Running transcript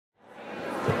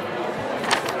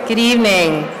Good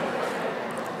evening.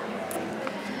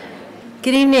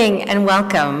 Good evening and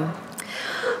welcome.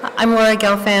 I'm Laura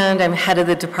Gelfand. I'm head of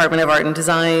the Department of Art and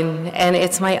Design, and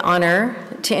it's my honor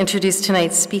to introduce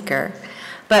tonight's speaker.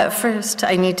 But first,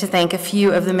 I need to thank a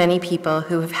few of the many people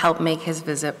who have helped make his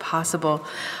visit possible,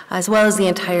 as well as the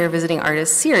entire Visiting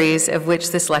Artists series of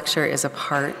which this lecture is a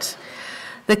part.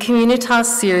 The Communitas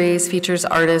series features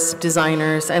artists,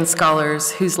 designers, and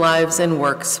scholars whose lives and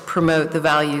works promote the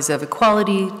values of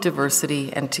equality,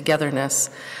 diversity, and togetherness.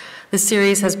 The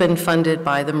series has been funded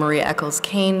by the Maria Eccles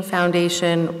Caine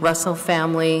Foundation, Russell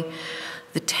Family,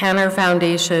 the Tanner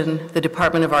Foundation, the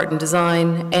Department of Art and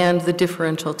Design, and the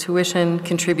differential tuition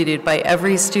contributed by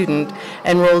every student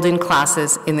enrolled in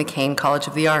classes in the Caine College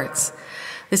of the Arts.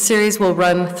 The series will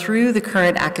run through the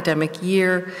current academic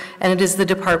year, and it is the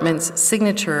department's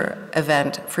signature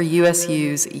event for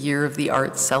USU's Year of the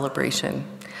Arts celebration.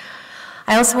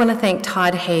 I also want to thank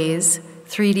Todd Hayes,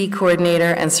 3D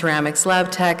coordinator and ceramics lab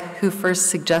tech, who first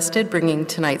suggested bringing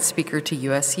tonight's speaker to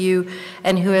USU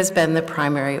and who has been the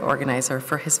primary organizer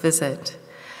for his visit.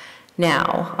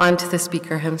 Now, on to the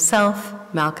speaker himself,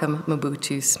 Malcolm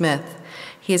Mobutu Smith.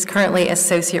 He is currently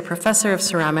Associate Professor of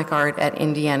Ceramic Art at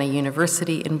Indiana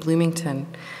University in Bloomington.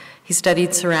 He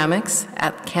studied ceramics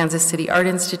at Kansas City Art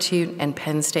Institute and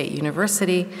Penn State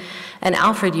University and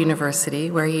Alfred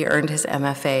University, where he earned his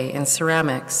MFA in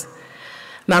ceramics.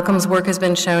 Malcolm's work has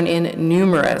been shown in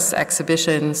numerous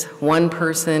exhibitions,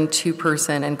 one-person,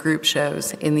 two-person, and group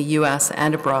shows in the US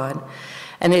and abroad.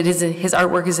 And his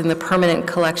artwork is in the permanent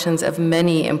collections of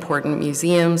many important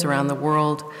museums around the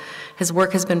world. His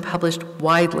work has been published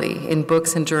widely in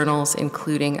books and journals,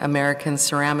 including American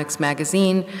Ceramics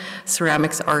Magazine,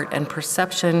 Ceramics Art and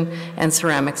Perception, and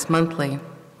Ceramics Monthly.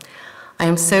 I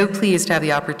am so pleased to have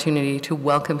the opportunity to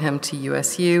welcome him to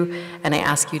USU, and I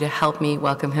ask you to help me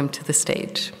welcome him to the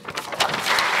stage.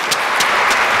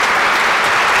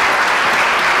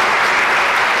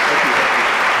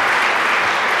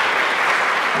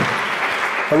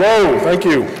 Hello, thank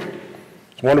you.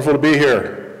 It's wonderful to be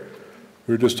here.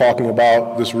 We were just talking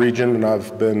about this region, and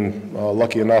I've been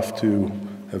lucky enough to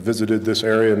have visited this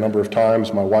area a number of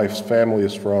times. My wife's family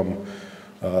is from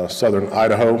southern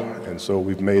Idaho, and so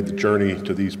we've made the journey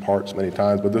to these parts many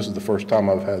times, but this is the first time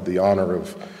I've had the honor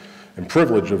of and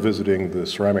privilege of visiting the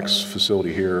ceramics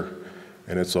facility here,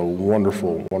 and it's a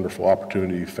wonderful, wonderful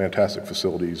opportunity, fantastic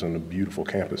facilities, and a beautiful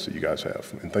campus that you guys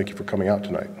have, and thank you for coming out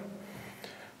tonight.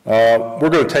 We're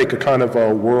going to take a kind of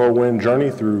a whirlwind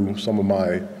journey through some of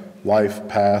my life,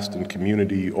 past, and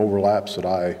community overlaps that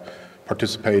I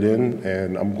participate in,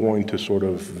 and I'm going to sort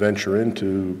of venture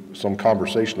into some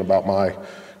conversation about my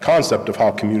concept of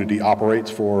how community operates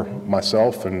for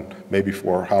myself and maybe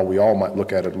for how we all might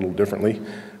look at it a little differently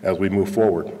as we move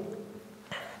forward.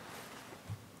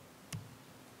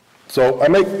 So I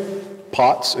make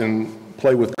pots and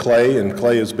play with clay, and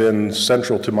clay has been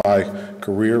central to my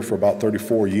career for about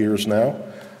 34 years now.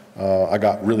 I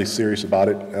got really serious about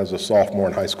it as a sophomore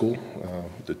in high school,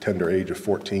 at the tender age of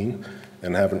 14,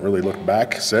 and haven't really looked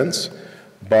back since.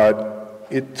 But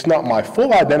it's not my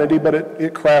full identity, but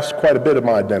it crafts quite a bit of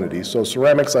my identity. So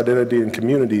ceramics, identity, and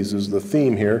communities is the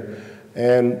theme here.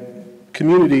 And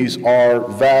communities are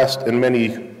vast and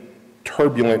many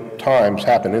turbulent times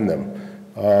happen in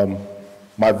them.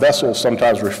 My vessels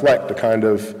sometimes reflect a kind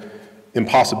of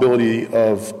impossibility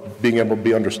of being able to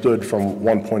be understood from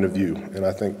one point of view. And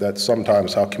I think that's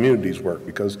sometimes how communities work,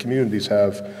 because communities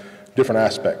have different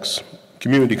aspects.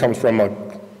 Community comes from a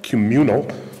communal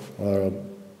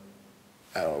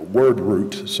word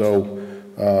root, so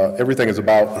everything is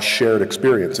about a shared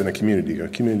experience in a community. A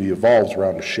community evolves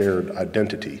around a shared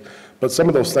identity. But some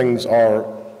of those things are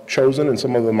chosen and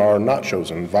some of them are not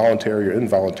chosen, voluntary or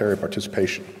involuntary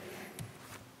participation.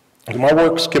 My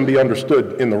works can be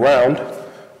understood in the round,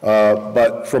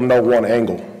 but from no one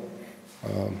angle.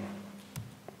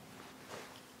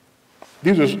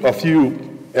 These are a few,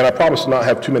 and I promise to not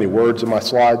have too many words in my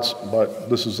slides, but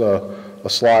this is a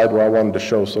slide where I wanted to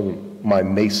show some of my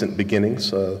nascent beginnings.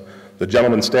 The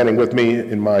gentleman standing with me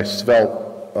in my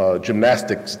svelte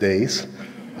gymnastics days,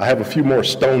 I have a few more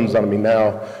stones on me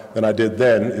now than I did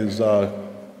then, is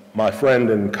my friend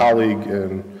and colleague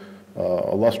and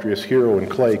illustrious hero in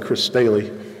clay, Chris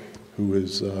Staley, who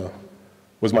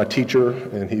was my teacher,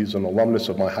 and he's an alumnus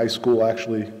of my high school,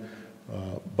 actually.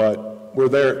 But we're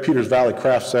there at Peters Valley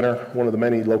Craft Center, one of the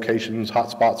many locations,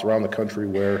 hotspots around the country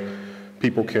where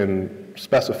people can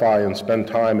specify and spend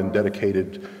time in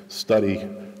dedicated study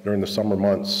during the summer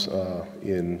months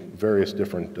in various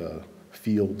different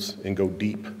fields and go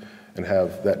deep and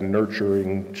have that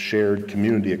nurturing, shared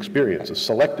community experience, a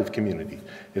selective community.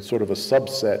 It's sort of a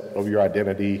subset of your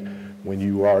identity when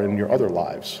you are in your other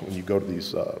lives, when you go to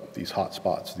these hot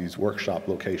spots, these workshop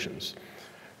locations.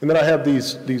 And then I have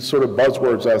these sort of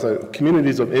buzzwords as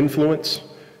communities of influence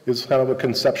is kind of a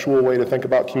conceptual way to think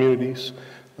about communities.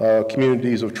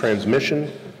 Communities of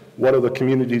transmission. What are the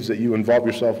communities that you involve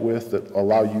yourself with that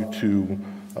allow you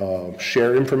to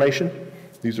share information?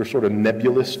 These are sort of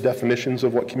nebulous definitions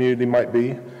of what community might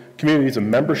be. Communities of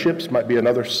memberships might be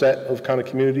another set of kind of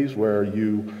communities where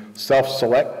you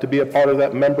self-select to be a part of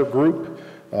that member group.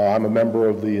 I'm a member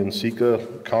of the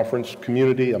NCECA conference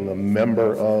community. I'm a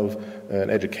member of an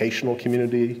educational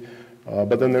community.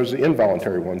 But then there's the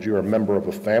involuntary ones. You're a member of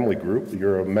a family group.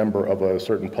 You're a member of a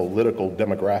certain political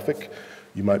demographic.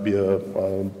 You might be a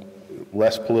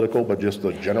less political, but just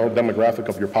the general demographic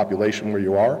of your population where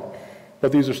you are.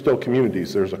 But these are still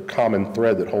communities. There's a common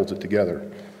thread that holds it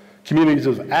together. Communities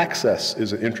of access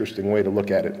is an interesting way to look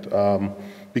at it.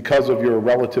 Because of your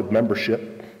relative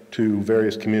membership to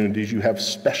various communities, you have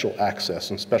special access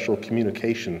and special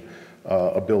communication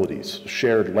abilities,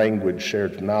 shared language,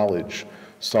 shared knowledge,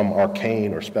 some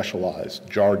arcane or specialized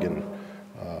jargon.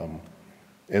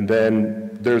 And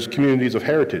then there's communities of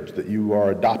heritage that you are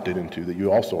adopted into, that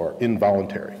you also are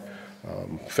involuntary.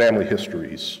 Family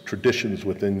histories, traditions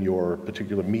within your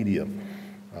particular medium.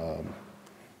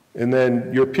 And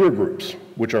then your peer groups,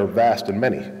 which are vast and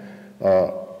many,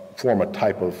 form a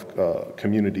type of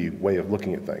community way of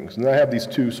looking at things. And I have these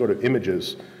two sort of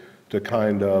images to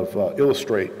kind of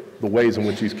illustrate the ways in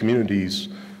which these communities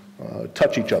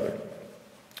touch each other.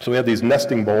 So we have these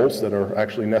nesting bowls that are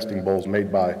actually nesting bowls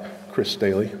made by Chris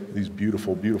Staley, these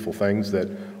beautiful, beautiful things that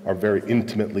are very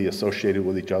intimately associated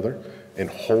with each other and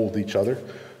hold each other,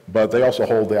 but they also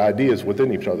hold the ideas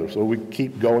within each other. So we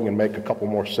keep going and make a couple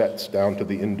more sets down to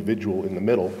the individual in the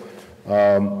middle.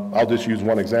 I'll just use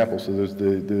one example. So there's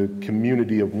the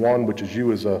community of one, which is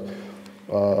you as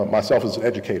myself as an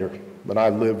educator, but I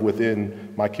live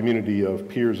within my community of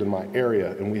peers in my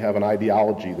area, and we have an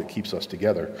ideology that keeps us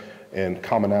together and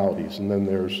commonalities. And then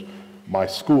there's my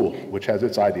school, which has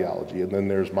its ideology, and then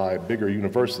there's my bigger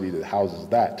university that houses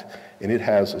that, and it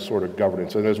has a sort of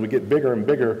governance. And as we get bigger and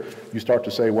bigger, you start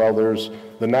to say, well, there's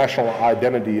the national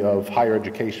identity of higher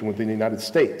education within the United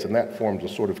States, and that forms a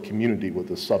sort of community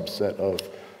with a subset of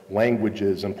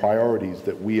languages and priorities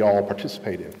that we all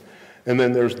participate in. And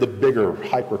then there's the bigger,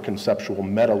 hyper-conceptual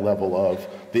meta level of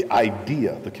the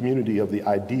idea, the community of the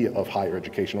idea of higher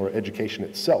education or education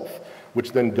itself,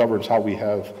 which then governs how we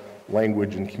have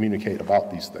language and communicate about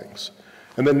these things.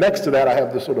 And then next to that, I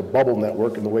have this sort of bubble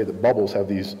network and the way that bubbles have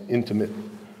these intimate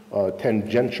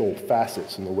tangential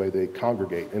facets in the way they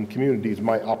congregate. And communities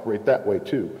might operate that way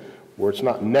too, where it's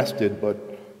not nested, but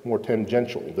more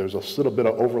tangential. There's a little bit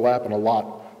of overlap and a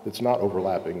lot that's not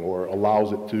overlapping or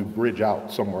allows it to bridge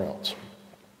out somewhere else.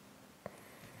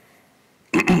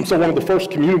 So one of the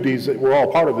first communities that we're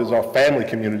all part of is our family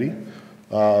community.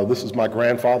 This is my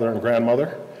grandfather and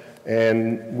grandmother,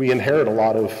 and we inherit a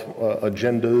lot of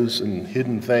agendas and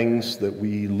hidden things that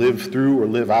we live through or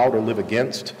live out or live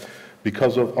against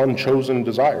because of unchosen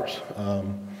desires.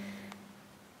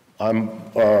 I'm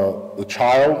the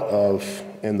child of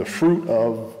and the fruit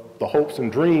of the hopes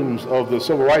and dreams of the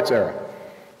civil rights era.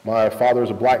 My father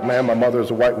is a black man, my mother is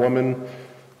a white woman,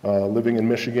 living in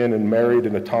Michigan and married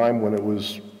in a time when it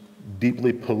was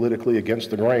deeply politically against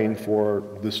the grain for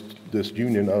this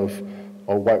union of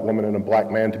a white woman and a black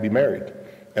man to be married.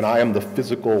 And I am the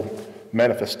physical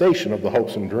manifestation of the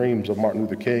hopes and dreams of Martin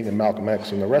Luther King and Malcolm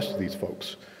X and the rest of these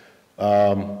folks.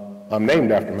 I'm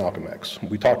named after Malcolm X.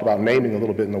 We talked about naming a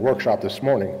little bit in the workshop this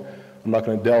morning. I'm not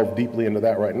going to delve deeply into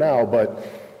that right now, but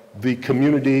the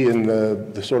community and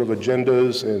the sort of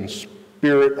agendas and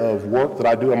spirit of work that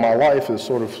I do in my life is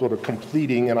sort of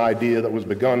completing an idea that was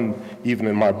begun even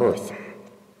in my birth.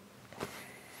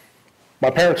 My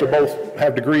parents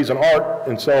have degrees in art,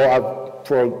 and so I've,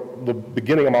 for the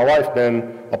beginning of my life,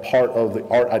 been a part of the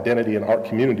art identity and art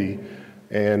community,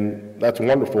 and that's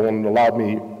wonderful and allowed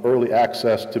me early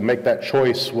access to make that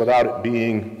choice without it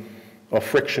being a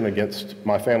friction against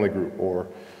my family group, or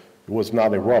it was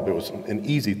not a rub, it was an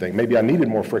easy thing. Maybe I needed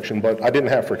more friction, but I didn't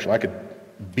have friction. I could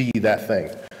be that thing.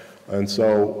 And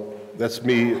so that's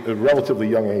me at a relatively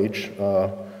young age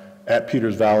at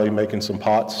Peters Valley making some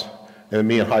pots, and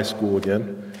me in high school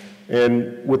again.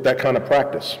 And with that kind of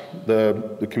practice,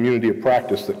 the community of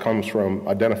practice that comes from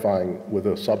identifying with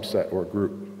a subset or a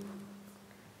group.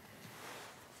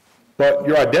 But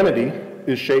your identity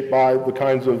is shaped by the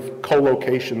kinds of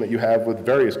co-location that you have with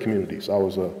various communities. I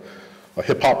was a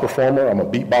hip-hop performer, I'm a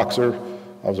beatboxer,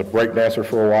 I was a break dancer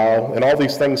for a while, and all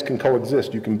these things can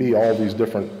coexist. You can be all these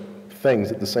different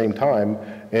things at the same time,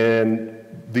 and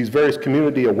these various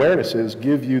community awarenesses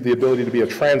give you the ability to be a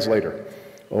translator,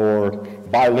 or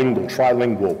bilingual,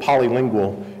 trilingual,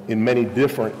 polylingual in many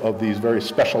different of these very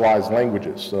specialized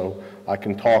languages. So I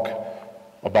can talk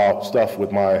about stuff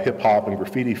with my hip hop and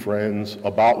graffiti friends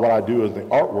about what I do in the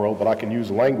art world, but I can use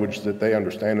a language that they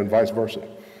understand and vice versa.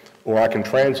 Or I can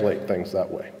translate things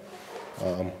that way.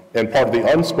 And part of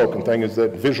the unspoken thing is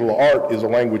that visual art is a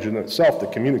language in itself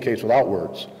that communicates without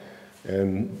words.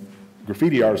 And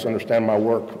graffiti artists understand my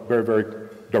work very, very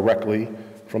directly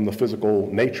from the physical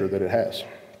nature that it has.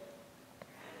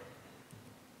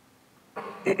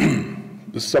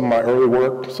 This is some of my early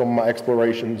work, some of my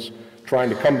explorations, trying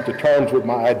to come to terms with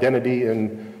my identity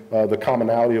and the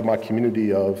commonality of my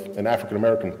community of an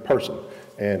African-American person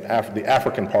and the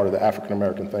African part of the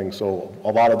African-American thing. So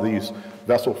a lot of these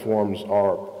vessel forms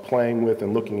are playing with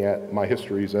and looking at my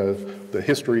histories as the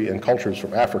history and cultures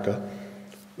from Africa,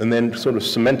 and then sort of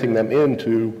cementing them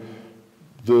into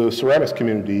the ceramics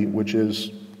community, which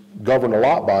is governed a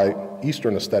lot by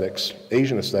Eastern aesthetics,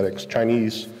 Asian aesthetics,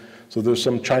 Chinese. So there's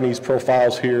some Chinese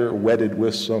profiles here wedded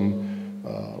with some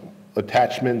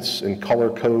attachments and color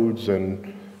codes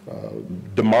and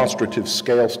demonstrative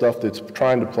scale stuff that's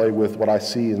trying to play with what I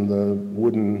see in the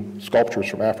wooden sculptures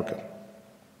from Africa.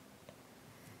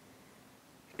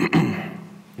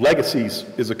 Legacies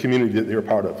is a community that you're a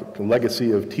part of. The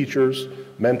legacy of teachers,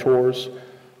 mentors,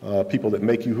 people that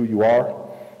make you who you are.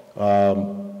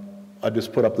 I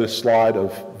just put up this slide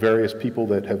of various people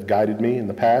that have guided me in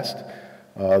the past.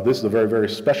 This is a very, very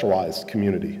specialized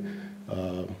community.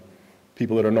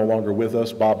 People that are no longer with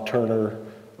us: Bob Turner,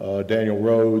 Daniel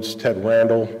Rhodes, Ted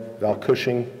Randall, Val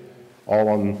Cushing, all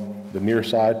on the near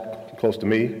side, close to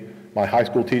me. My high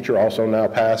school teacher, also now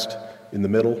passed, in the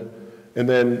middle. And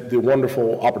then the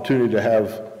wonderful opportunity to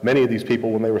have many of these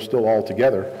people, when they were still all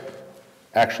together,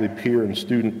 actually peer and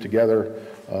student together,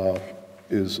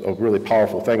 is a really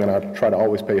powerful thing, and I try to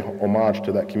always pay homage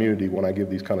to that community when I give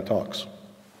these kind of talks.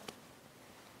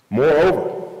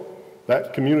 Moreover,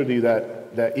 that community,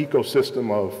 that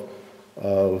ecosystem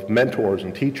of mentors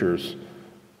and teachers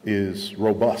is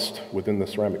robust within the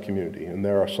ceramic community. And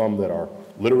there are some that are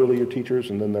literally your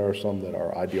teachers, and then there are some that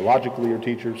are ideologically your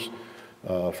teachers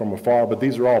from afar. But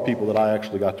these are all people that I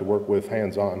actually got to work with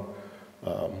hands-on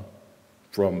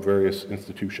from various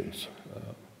institutions.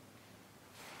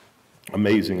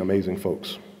 Amazing, amazing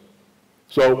folks.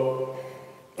 So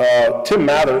Tim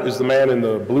Mather is the man in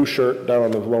the blue shirt down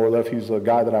on the lower left. He's a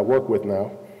guy that I work with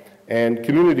now. And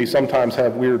communities sometimes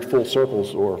have weird full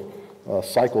circles or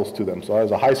cycles to them. So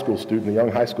as a high school student, a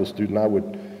young high school student, I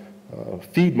would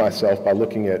feed myself by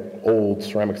looking at old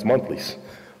ceramics monthlies,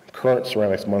 current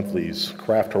ceramics monthlies,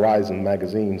 Craft Horizon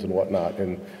magazines and whatnot.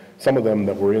 And some of them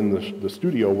that were in the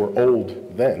studio were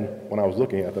old then, when I was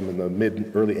looking at them in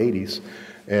the early 80s.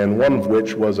 And one of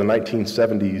which was a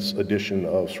 1970s edition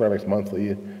of Ceramics Monthly.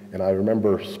 And I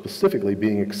remember specifically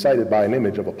being excited by an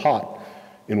image of a pot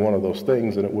in one of those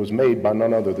things, and it was made by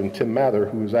none other than Tim Mather,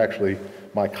 who is actually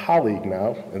my colleague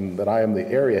now, and that I am the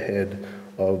area head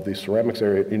of the ceramics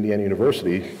area at Indiana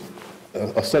University,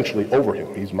 essentially over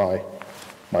him. He's my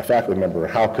faculty member.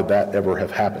 How could that ever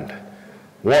have happened?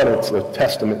 One, it's a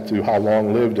testament to how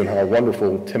long-lived and how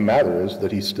wonderful Tim Mather is,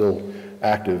 that he's still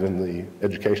active in the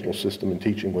educational system and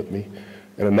teaching with me.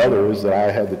 And another is that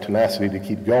I had the tenacity to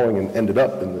keep going and ended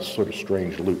up in this sort of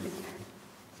strange loop.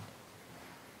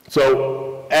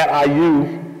 So at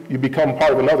IU, you become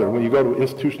part of another. When you go to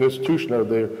institution, have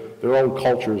their own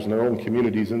cultures and their own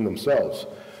communities in themselves.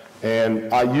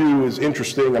 And IU is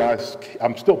interesting, and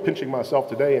I'm still pinching myself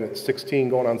today, and it's 16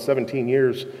 going on 17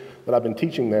 years that I've been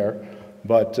teaching there.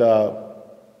 But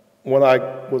when I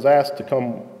was asked to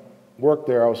come work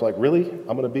there, I was like, really?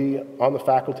 I'm going to be on the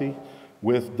faculty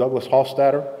with Douglas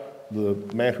Hofstadter, the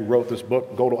man who wrote this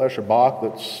book, Gödel Escher Bach,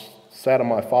 that's sat on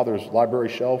my father's library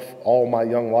shelf all my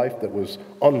young life, that was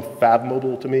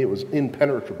unfathomable to me. It was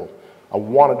impenetrable. I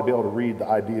wanted to be able to read the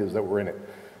ideas that were in it.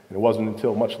 And it wasn't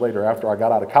until much later, after I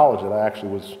got out of college, that I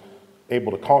actually was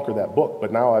able to conquer that book.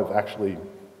 But now I've actually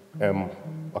am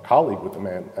a colleague with the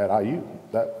man at IU.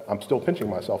 I'm still pinching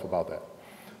myself about that.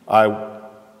 I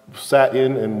sat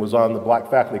in and was on the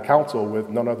Black Faculty Council with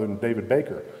none other than David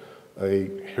Baker, a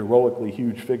heroically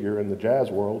huge figure in the jazz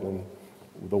world, and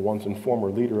the once and former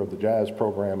leader of the jazz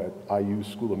program at IU's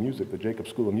School of Music, the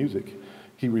Jacobs School of Music.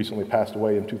 He recently passed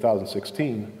away in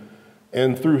 2016.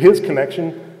 And through his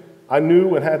connection, I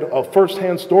knew and had a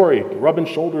first-hand story, rubbing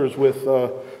shoulders with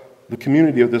the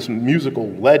community of this musical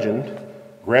legend,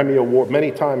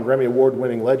 many-time Grammy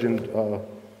Award-winning legend,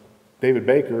 David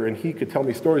Baker, and he could tell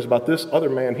me stories about this other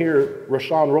man here,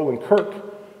 Rashawn Roland Kirk,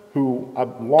 who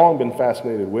I've long been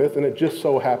fascinated with, and it just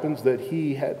so happens that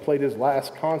he had played his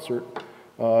last concert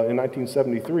in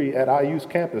 1973 at IU's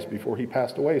campus before he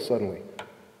passed away suddenly.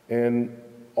 And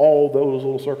all those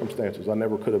little circumstances I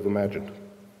never could have imagined.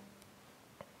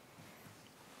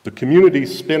 The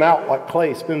communities spin out like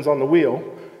clay spins on the wheel,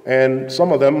 and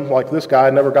some of them, like this guy I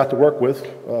never got to work with,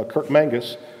 Kirk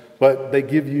Mangus, but they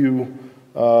give you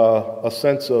a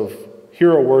sense of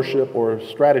hero worship or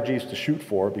strategies to shoot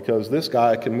for, because this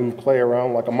guy can move clay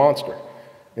around like a monster.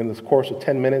 In the course of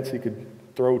 10 minutes, he could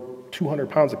throw 200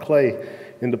 pounds of clay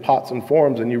into pots and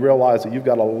forms, and you realize that you've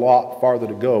got a lot farther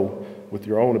to go with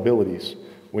your own abilities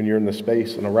when you're in the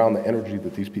space and around the energy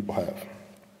that these people have.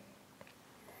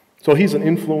 So he's an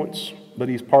influence, but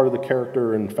he's part of the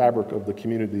character and fabric of the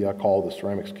community I call the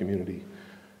ceramics community,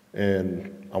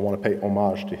 and I want to pay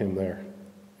homage to him there.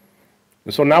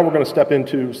 And so now we're going to step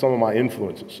into some of my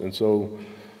influences, and so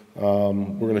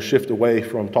we're going to shift away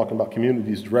from talking about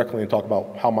communities directly and talk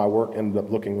about how my work ended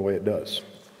up looking the way it does.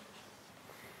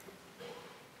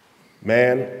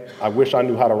 Man, I wish I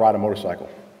knew how to ride a motorcycle.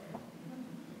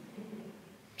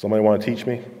 Somebody want to teach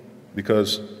me?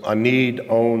 Because I need to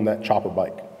own that chopper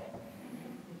bike.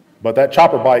 But that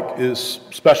chopper bike is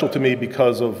special to me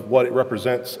because of what it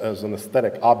represents as an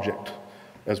aesthetic object,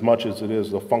 as much as it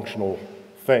is a functional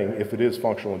thing. If it is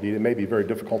functional indeed, it may be very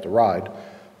difficult to ride.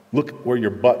 Look where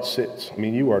your butt sits. I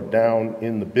mean, you are down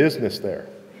in the business there,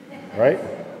 right?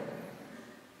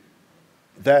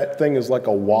 That thing is like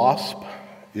a wasp.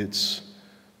 It's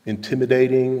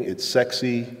intimidating, it's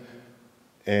sexy,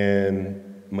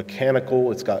 and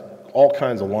mechanical. It's got all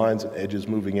kinds of lines and edges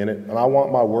moving in it, and I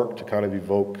want my work to kind of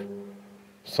evoke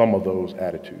some of those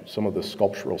attitudes, some of the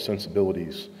sculptural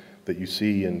sensibilities that you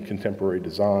see in contemporary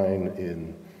design,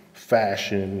 in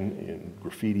fashion, in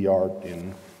graffiti art,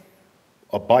 in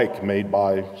a bike made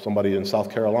by somebody in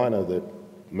South Carolina that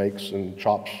makes and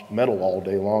chops metal all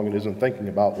day long and isn't thinking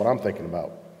about what I'm thinking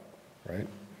about, right?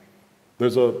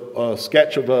 There's a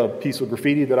sketch of a piece of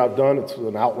graffiti that I've done. It's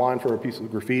an outline for a piece of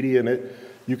graffiti, and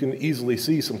you can easily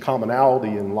see some commonality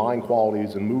in line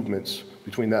qualities and movements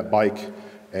between that bike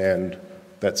and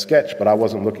that sketch, but I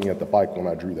wasn't looking at the bike when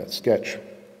I drew that sketch.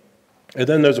 And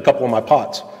then there's a couple of my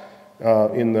pots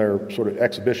in their sort of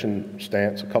exhibition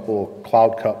stance, a couple of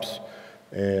cloud cups,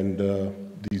 and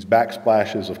these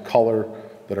backsplashes of color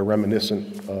that are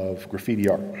reminiscent of graffiti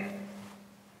art.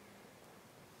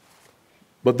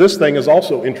 But this thing is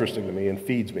also interesting to me and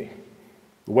feeds me.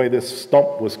 The way this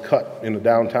stump was cut in the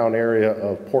downtown area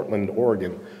of Portland,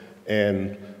 Oregon,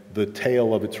 and the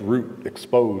tail of its root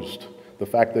exposed, the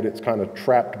fact that it's kind of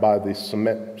trapped by the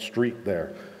cement street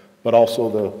there, but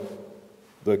also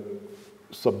the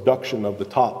subduction of the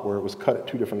top where it was cut at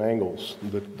two different angles,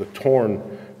 the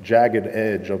torn, jagged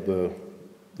edge of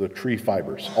the tree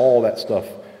fibers, all that stuff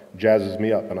jazzes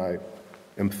me up, and I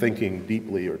am thinking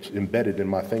deeply, or it's embedded in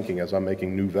my thinking as I'm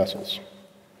making new vessels.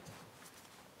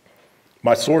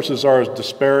 My sources are as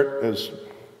disparate as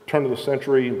turn of the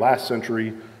century, last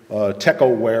century,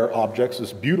 Teco-ware objects.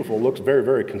 This beautiful, looks very,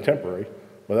 very contemporary,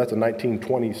 but that's a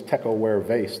 1920s Teco-ware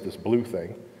vase, this blue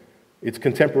thing. It's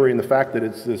contemporary in the fact that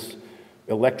it's this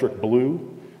electric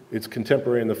blue. It's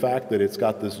contemporary in the fact that it's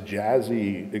got this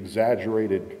jazzy,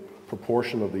 exaggerated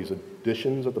proportion of these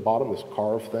additions at the bottom, this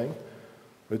carved thing.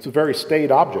 It's a very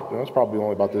staid object. Now, it's probably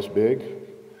only about this big.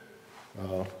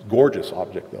 Gorgeous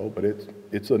object, though, but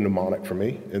it's a mnemonic for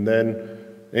me. And then,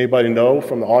 anybody know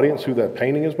from the audience who that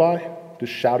painting is by?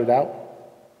 Just shout it out.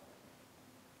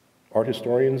 Art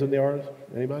historians in the art?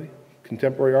 Anybody?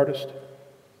 Contemporary artist?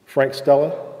 Frank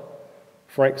Stella.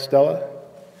 Frank Stella.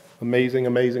 Amazing,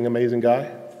 amazing, amazing guy.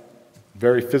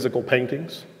 Very physical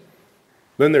paintings.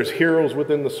 Then there's heroes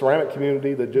within the ceramic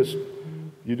community that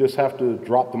you just have to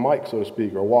drop the mic, so to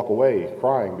speak, or walk away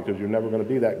crying because you're never going to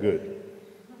be that good.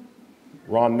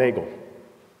 Ron Nagel.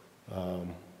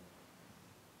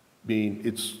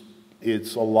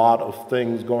 It's a lot of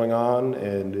things going on,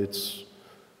 and it's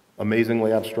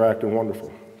amazingly abstract and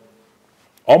wonderful.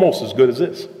 Almost as good as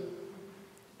this.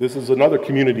 This is another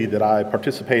community that I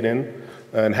participate in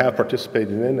and have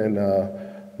participated in, and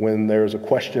when there's a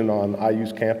question on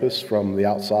IU's campus from the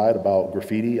outside about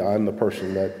graffiti, I'm the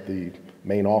person that the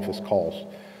main office calls.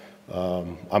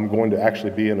 I'm going to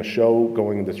actually be in a show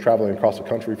that's traveling across the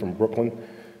country from Brooklyn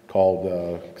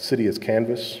called City as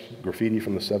Canvas, graffiti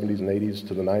from the 70s and 80s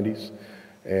to the 90s.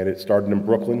 And it started in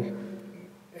Brooklyn,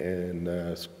 and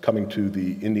it's coming to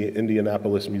the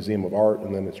Indianapolis Museum of Art,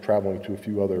 and then it's traveling to a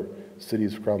few other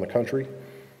cities around the country.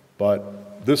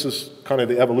 But this is kind of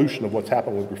the evolution of what's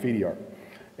happened with graffiti art.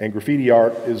 And graffiti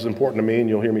art is important to me, and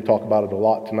you'll hear me talk about it a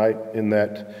lot tonight, in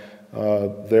that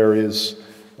there is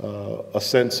a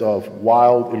sense of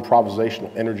wild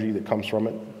improvisational energy that comes from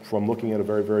it, from looking at a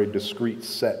very, very discrete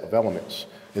set of elements.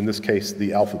 In this case,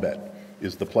 the alphabet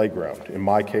is the playground. In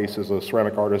my case, as a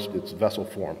ceramic artist, it's vessel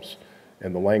forms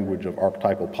and the language of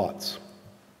archetypal pots.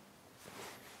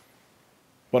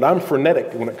 But I'm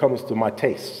frenetic when it comes to my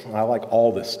tastes. I like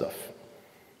all this stuff.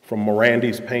 From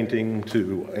Morandi's painting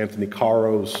to Anthony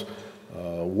Caro's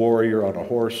warrior on a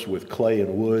horse with clay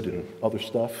and wood and other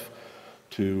stuff,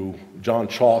 to John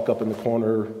Chalk up in the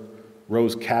corner,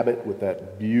 Rose Cabot with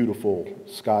that beautiful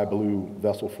sky blue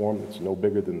vessel form that's no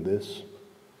bigger than this,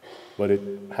 but it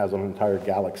has an entire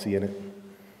galaxy in it.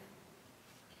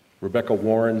 Rebecca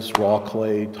Warren's raw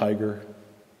clay tiger,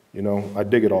 you know, I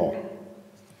dig it all.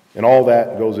 And all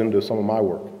that goes into some of my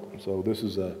work. So this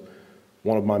is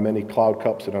one of my many cloud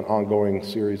cups in an ongoing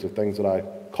series of things that I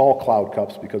call cloud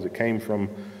cups because it came from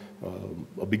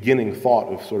a beginning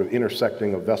thought of sort of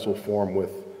intersecting a vessel form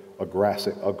with a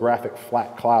graphic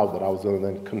flat cloud that I was going to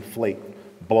then conflate,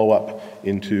 blow up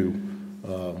into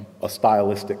a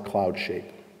stylistic cloud shape.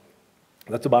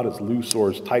 That's about as loose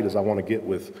or as tight as I want to get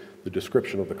with the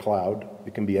description of the cloud.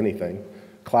 It can be anything.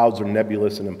 Clouds are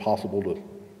nebulous and impossible to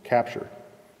capture,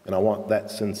 and I want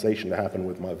that sensation to happen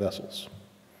with my vessels.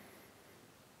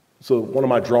 So one of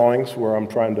my drawings where I'm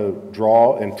trying to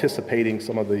draw, anticipating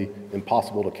some of the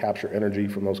impossible to capture energy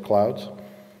from those clouds,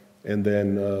 and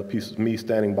then a piece of me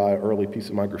standing by an early piece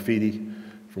of my graffiti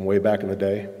from way back in the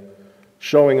day,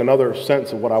 showing another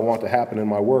sense of what I want to happen in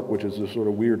my work, which is this sort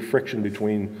of weird friction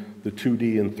between the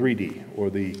 2D and 3D, or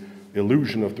the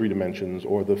illusion of 3 dimensions,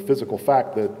 or the physical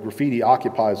fact that graffiti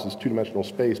occupies this 2-dimensional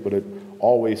space, but it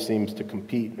always seems to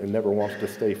compete and never wants to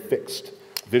stay fixed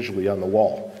visually on the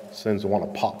wall. It tends to want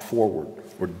to pop forward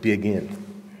or dig in.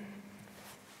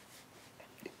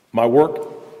 My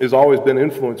work has always been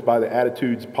influenced by the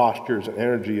attitudes, postures, and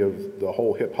energy of the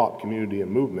whole hip-hop community and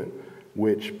movement,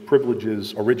 which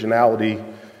privileges originality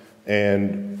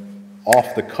and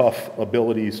off-the-cuff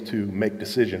abilities to make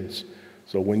decisions.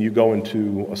 So when you go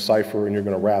into a cipher and you're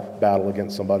going to rap battle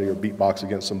against somebody or beatbox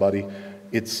against somebody,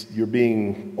 you're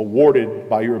being awarded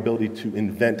by your ability to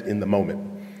invent in the moment.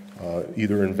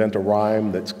 Either invent a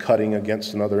rhyme that's cutting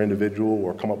against another individual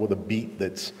or come up with a beat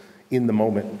that's in the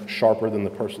moment sharper than the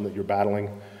person that you're battling.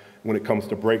 When it comes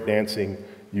to breakdancing,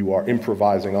 you are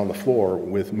improvising on the floor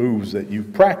with moves that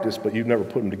you've practiced, but you've never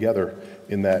put them together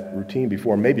in that routine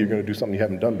before. Maybe you're going to do something you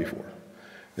haven't done before.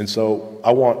 And so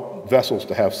I want vessels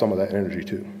to have some of that energy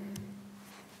too.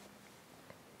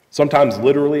 Sometimes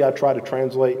literally I try to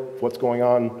translate what's going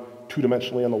on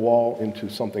 2-dimensionally on the wall into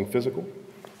something physical.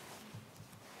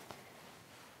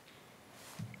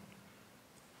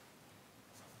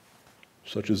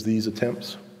 Such as these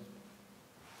attempts.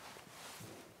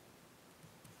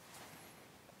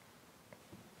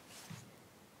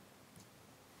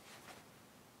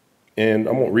 And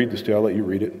I won't read this to you, I'll let you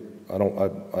read it.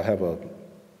 I have a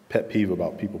pet peeve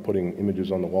about people putting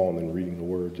images on the wall and then reading the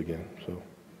words again. So,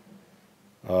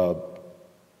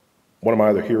 one of my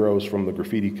other heroes from the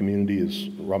graffiti community is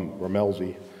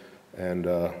Ramelzi,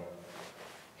 and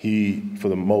he, for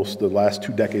the last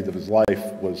 2 decades of his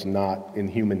life, was not in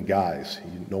human guise.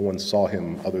 No one saw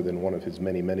him other than one of his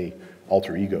many, many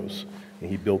alter egos. And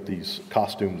he built these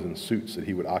costumes and suits that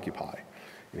he would occupy.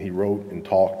 And he wrote and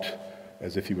talked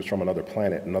as if he was from another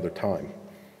planet, another time.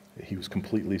 He was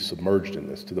completely submerged in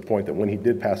this, to the point that when he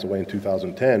did pass away in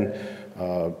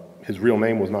 2010, his real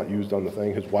name was not used on the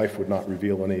thing. His wife would not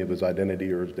reveal any of his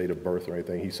identity or his date of birth or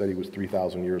anything. He said he was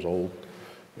 3,000 years old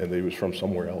and that he was from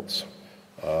somewhere else.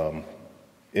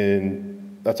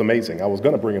 And that's amazing. I was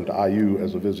going to bring him to IU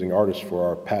as a visiting artist for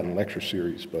our patent lecture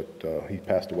series, but he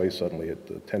passed away suddenly at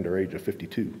the tender age of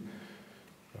 52.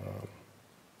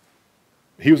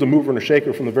 He was a mover and a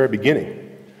shaker from the very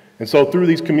beginning. And so through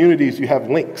these communities, you have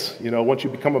links. You know, once you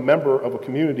become a member of a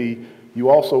community, you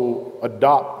also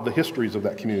adopt the histories of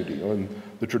that community and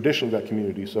the tradition of that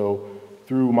community. So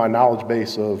through my knowledge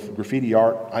base of graffiti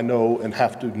art, I know and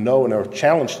have to know and are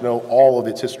challenged to know all of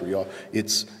its history,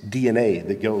 its DNA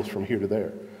that goes from here to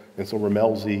there. And so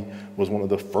Ramelzi was one of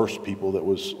the first people that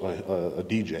was a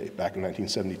DJ back in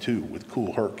 1972 with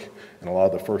Kool Herc and a lot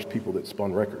of the first people that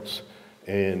spun records.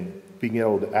 And being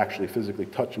able to actually physically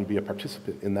touch and be a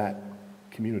participant in that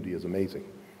community is amazing.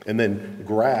 And then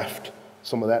graft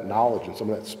some of that knowledge and some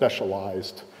of that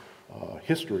specialized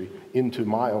history into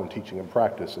my own teaching and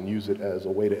practice and use it as a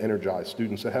way to energize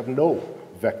students that have no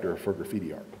vector for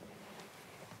graffiti art.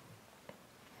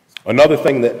 Another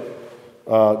thing that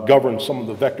governs some of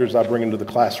the vectors I bring into the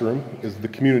classroom is the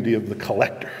community of the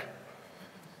collector.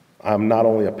 I'm not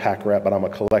only a pack rat, but I'm a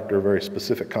collector, a very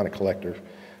specific kind of collector.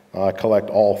 I collect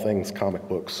all things comic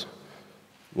books,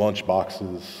 lunch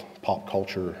boxes, pop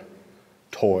culture,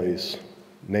 toys,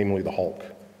 namely the Hulk.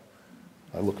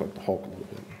 I look like the Hulk a little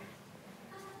bit.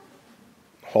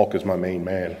 Hulk is my main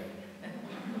man.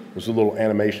 There's a little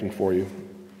animation for you.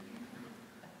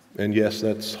 And yes,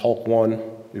 that's Hulk 1.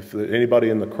 If anybody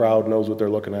in the crowd knows what they're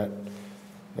looking at,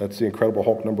 that's the Incredible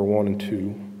Hulk number 1 and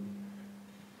 2.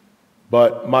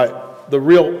 But my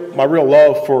real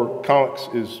love for comics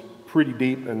is pretty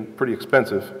deep and pretty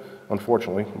expensive,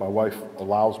 unfortunately. My wife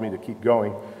allows me to keep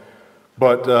going.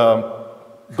 But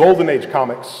Golden Age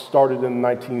comics started in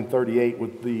 1938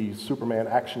 with the Superman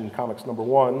Action Comics number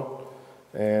 1.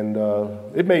 And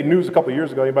it made news a couple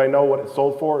years ago. Anybody know what it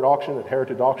sold for at auction, at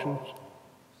Heritage Auctions?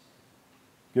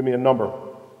 Give me a number.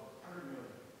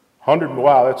 100,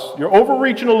 wow, you're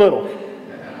overreaching a little.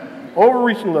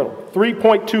 Overreaching a little.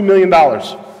 $3.2 million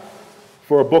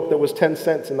for a book that was 10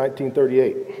 cents in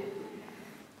 1938.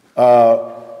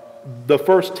 The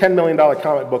first $10 million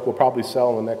comic book will probably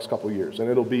sell in the next couple of years, and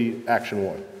it'll be Action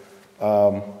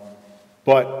 1.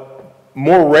 But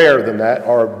more rare than that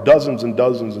are dozens and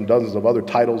dozens and dozens of other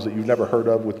titles that you've never heard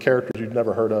of with characters you've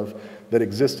never heard of that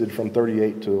existed from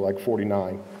 38 to like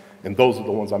 49. And those are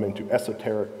the ones I'm into,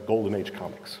 esoteric Golden Age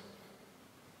comics.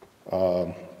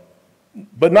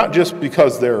 But not just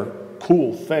because they're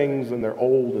cool things and they're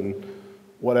old and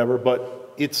whatever,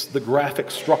 but it's the graphic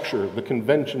structure, the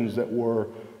conventions that were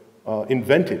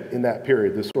invented in that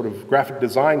period, this sort of graphic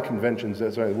design conventions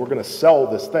that say, we're going to sell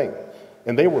this thing.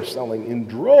 And they were selling in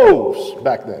droves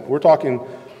back then. We're talking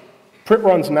print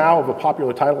runs now of a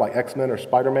popular title like X-Men or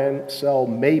Spider-Man sell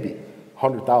maybe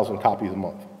 100,000 copies a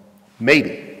month.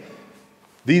 Maybe.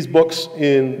 These books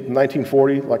in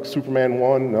 1940, like Superman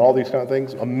 1 and all these kind of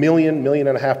things, 1.5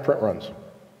 million print runs.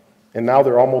 And now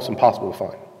they're almost impossible to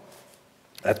find.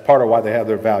 That's part of why they have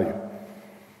their value.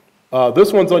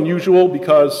 This one's unusual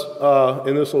because,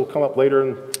 and this will come up later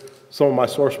in some of my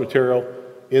source material,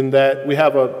 in that we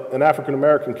have an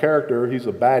African-American character. He's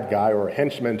a bad guy or a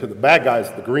henchman to the bad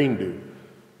guy's the green dude.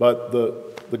 But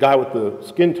the guy with the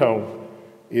skin tone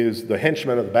is the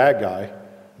henchman of the bad guy.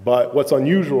 But what's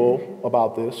unusual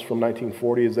about this from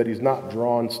 1940 is that he's not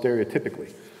drawn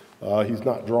stereotypically. He's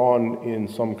not drawn in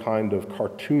some kind of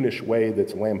cartoonish way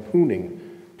that's lampooning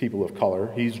people of color.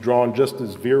 He's drawn just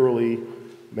as virally,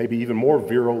 maybe even more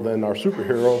virile than our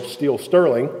superhero, Steel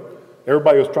Sterling.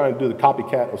 Everybody was trying to do the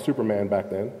copycat of Superman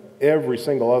back then. Every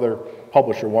single other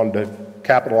publisher wanted to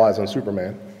capitalize on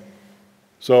Superman.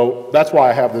 So that's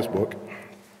why I have this book.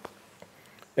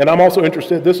 And I'm also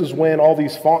interested, this is when all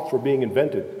these fonts were being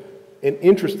invented. And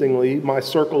interestingly, my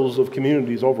circles of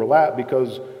communities overlap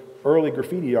because early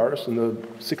graffiti artists in the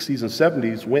 60s and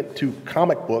 70s went to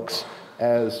comic books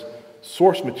as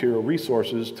source material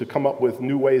resources to come up with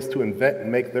new ways to invent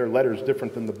and make their letters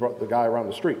different than the guy around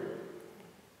the street.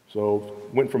 So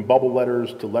went from bubble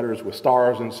letters to letters with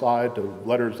stars inside to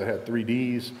letters that had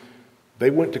 3Ds. They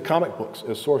went to comic books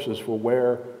as sources for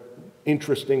where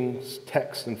interesting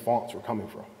texts and fonts were coming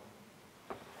from.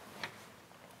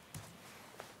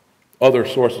 Other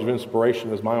sources of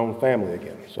inspiration is my own family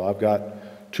again. So I've got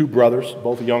 2 brothers,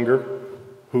 both younger,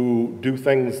 who do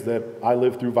things that I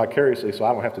live through vicariously so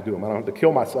I don't have to do them. I don't have to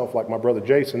kill myself like my brother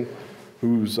Jason,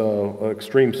 who's an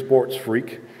extreme sports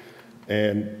freak.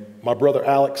 And my brother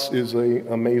Alex is an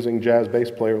amazing jazz bass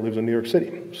player who lives in New York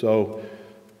City. So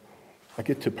I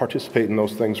get to participate in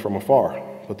those things from afar,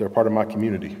 but they're part of my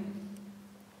community.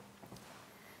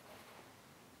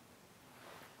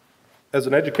 As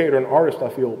an educator and artist, I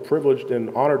feel privileged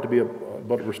and honored to be,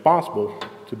 but responsible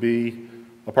to be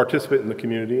a participant in the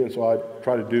community, and so I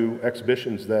try to do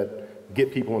exhibitions that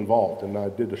get people involved. And I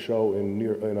did a show in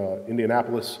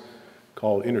Indianapolis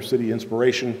called Inner City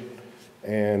Inspiration,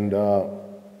 and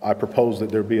I proposed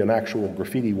that there be an actual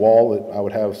graffiti wall that I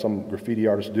would have some graffiti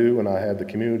artists do, and I had the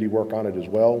community work on it as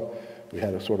well. We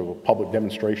had a sort of a public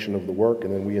demonstration of the work,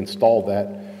 and then we installed that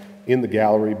in the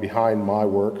gallery behind my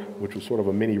work, which was sort of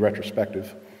a mini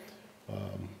retrospective.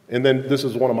 And then this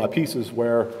is one of my pieces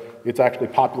where it's actually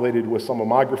populated with some of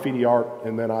my graffiti art,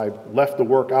 and then I left the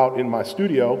work out in my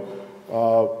studio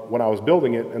when I was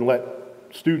building it and let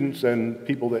students and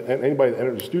people that, anybody that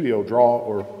entered the studio draw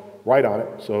or write on it.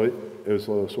 So it was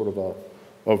a sort of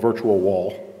a virtual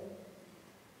wall.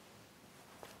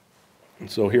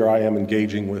 And so here I am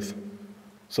engaging with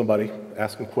somebody,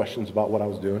 asking questions about what I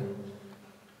was doing.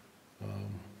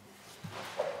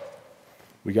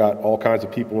 We got all kinds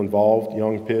of people involved,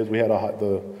 young kids. We had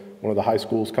one of the high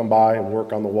schools come by and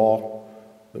work on the wall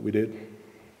that we did.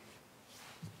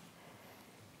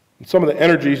 And some of the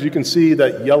energies, you can see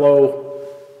that yellow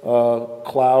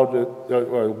cloud,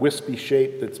 a wispy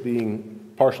shape that's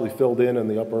being partially filled in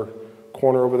the upper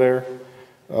corner over there.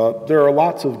 There are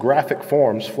lots of graphic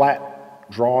forms, flat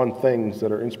drawn things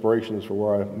that are inspirations for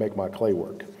where I make my clay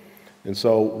work. And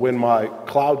so when my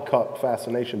cloud cup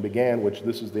fascination began, which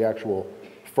this is the actual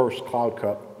first cloud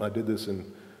cup, I did this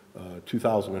in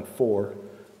 2004,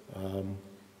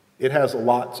 it has a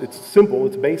lot, it's simple,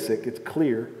 it's basic, it's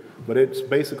clear, but it's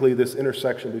basically this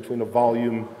intersection between a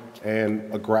volume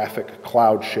and a graphic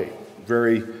cloud shape.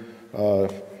 Very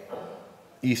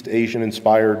East Asian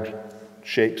inspired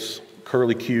shapes,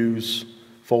 curly cues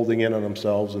folding in on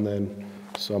themselves, and then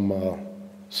some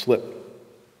slip.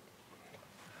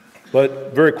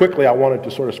 But very quickly I wanted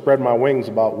to sort of spread my wings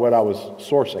about what I was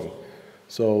sourcing.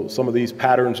 So some of these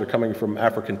patterns are coming from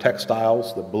African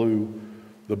textiles, the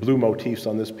blue motifs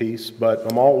on this piece, but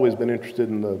I've always been interested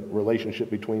in the relationship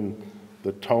between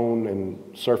the tone and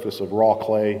surface of raw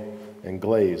clay and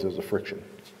glaze as a friction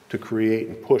to create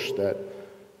and push that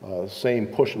same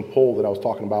push and pull that I was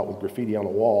talking about with graffiti on a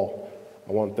wall.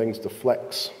 I want things to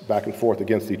flex back and forth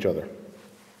against each other.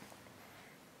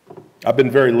 I've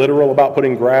been very literal about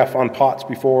putting graph on pots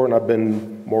before, and I've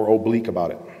been more oblique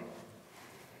about it.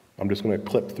 I'm just going to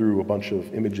clip through a bunch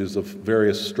of images of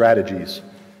various strategies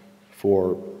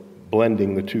for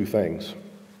blending the two things.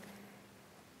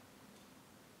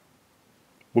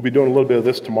 We'll be doing a little bit of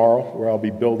this tomorrow, where I'll be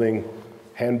building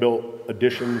hand-built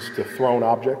additions to thrown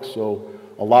objects. So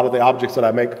a lot of the objects that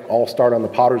I make all start on the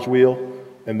potter's wheel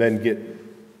and then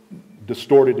get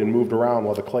distorted and moved around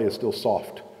while the clay is still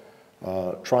soft,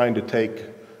 trying to take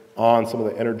on some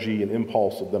of the energy and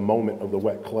impulse of the moment of the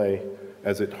wet clay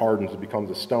as it hardens and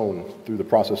becomes a stone through the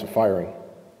process of firing.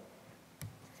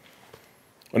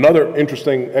 Another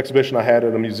interesting exhibition I had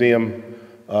at a museum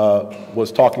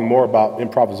was talking more about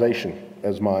improvisation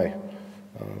as my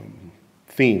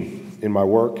theme in my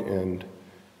work, and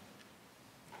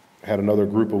had another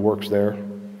group of works there.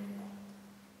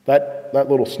 That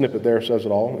little snippet there says it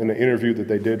all. In the interview that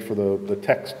they did for the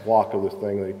text block of this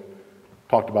thing, I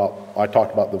talked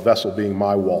about the vessel being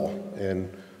my wall,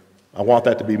 and I want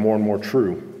that to be more and more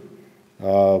true.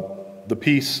 The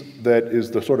piece that is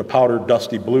the sort of powdered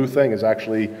dusty blue thing is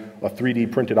actually a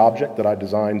 3D printed object that I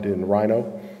designed in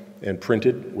Rhino and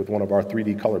printed with one of our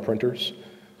 3D color printers.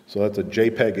 So that's a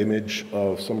JPEG image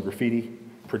of some graffiti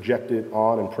projected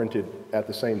on and printed at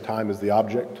the same time as the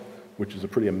object, which is a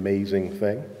pretty amazing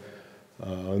thing.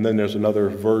 And then there's another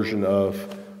version of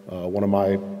one of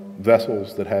my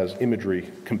vessels that has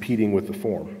imagery competing with the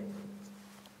form.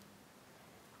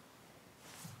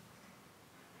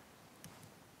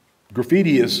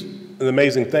 Graffiti is an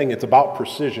amazing thing. It's about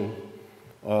precision.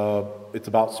 It's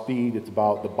about speed. It's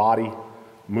about the body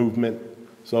movement.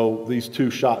 So these two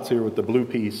shots here with the blue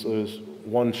piece is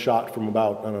one shot from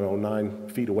about, I don't know, 9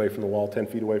 feet away from the wall, 10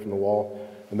 feet away from the wall,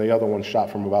 and the other one shot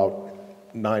from about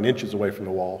 9 inches away from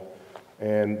the wall.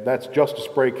 And that's just a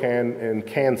spray can and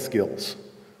can skills,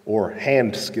 or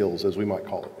hand skills as we might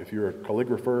call it. If you're a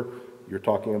calligrapher, you're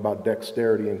talking about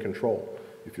dexterity and control.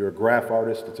 If you're a graph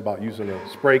artist, it's about using a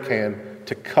spray can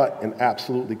to cut an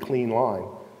absolutely clean line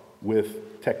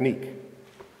with technique.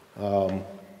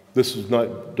 This is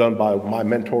not done by my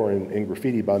mentor in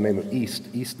graffiti by the name of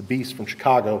East the Beast from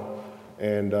Chicago,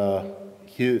 and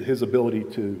his ability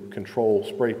to control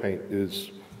spray paint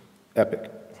is epic.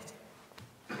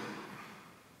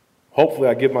 Hopefully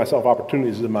I give myself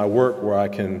opportunities in my work where I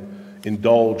can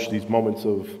indulge these moments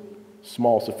of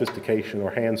small sophistication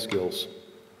or hand skills.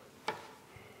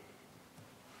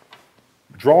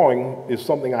 Drawing is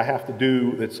something I have to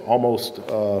do that's almost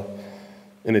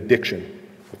an addiction.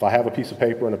 If I have a piece of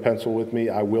paper and a pencil with me,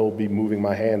 I will be moving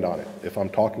my hand on it. If I'm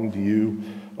talking to you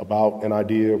about an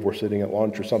idea, if we're sitting at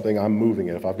lunch or something, I'm moving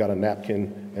it. If I've got a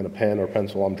napkin and a pen or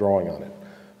pencil, I'm drawing on it.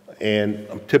 And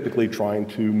I'm typically trying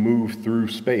to move through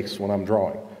space when I'm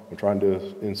drawing. I'm trying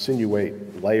to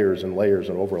insinuate layers and layers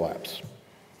and overlaps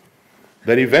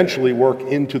that eventually work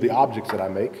into the objects that I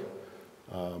make.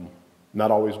 Not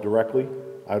always directly.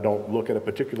 I don't look at a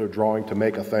particular drawing to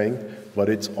make a thing, but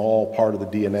it's all part of the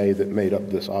DNA that made up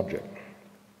this object.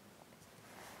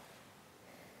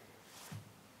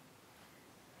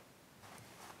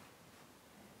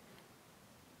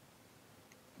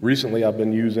 Recently, I've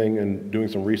been using and doing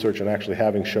some research and actually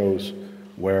having shows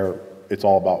where it's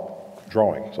all about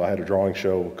drawing. So I had a drawing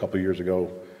show a couple years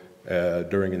ago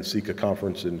during NCECA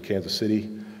conference in Kansas City,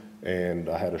 and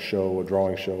I had a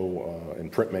drawing show in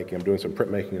printmaking. I'm doing some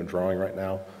printmaking and drawing right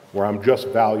now, where I'm just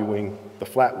valuing the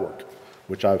flat work,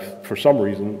 which I've, for some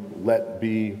reason, let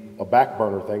be a back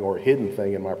burner thing or a hidden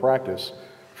thing in my practice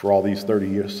for all these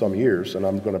 30 some years, and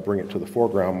I'm going to bring it to the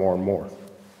foreground more and more.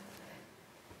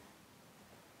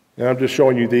 And I'm just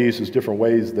showing you these as different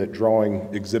ways that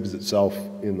drawing exhibits itself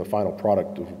in the final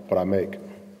product of what I make,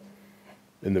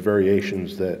 and the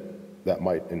variations that that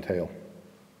might entail.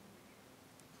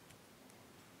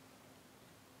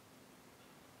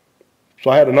 So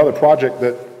I had another project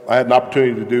that I had an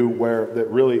opportunity to do that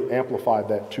really amplified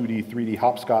that 2D, 3D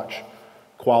hopscotch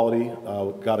quality.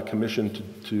 Got a commission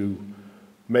to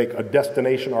make a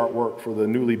destination artwork for the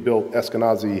newly built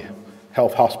Eskenazi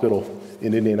Health Hospital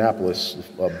in Indianapolis,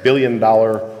 a $1 billion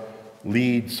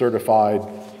LEED certified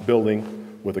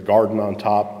building with a garden on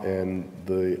top, and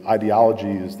the ideology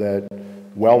is that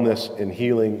wellness and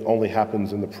healing only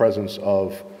happens in the presence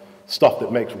of stuff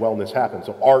that makes wellness happen.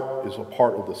 So art is a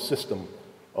part of the system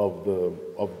of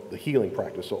the healing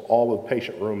practice. So all of the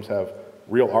patient rooms have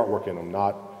real artwork in them,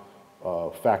 not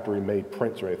factory-made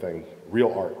prints or anything,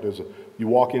 real art. You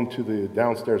walk into the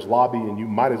downstairs lobby and you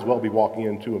might as well be walking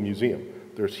into a museum.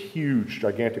 There's huge,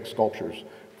 gigantic sculptures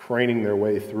craning their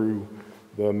way through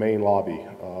the main lobby.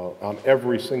 On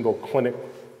every single clinic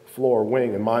floor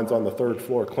wing, and mine's on the 3rd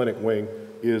floor clinic wing,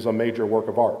 is a major work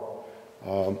of art.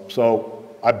 So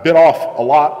I bit off a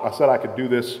lot. I said I could do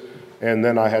this, and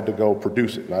then I had to go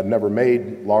produce it. And I'd never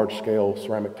made large-scale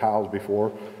ceramic tiles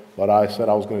before, but I said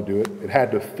I was going to do it. It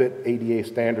had to fit ADA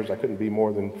standards. I couldn't be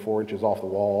more than 4 inches off the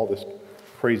wall, all this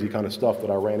crazy kind of stuff that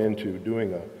I ran into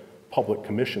doing a public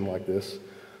commission like this.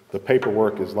 The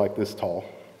paperwork is like this tall.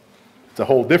 It's a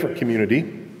whole different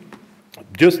community.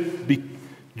 Just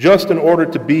in order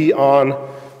to be on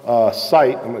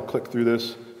site, I'm going to click through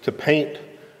this, to paint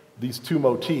these 2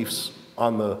 motifs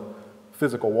on the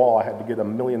physical wall, I had to get a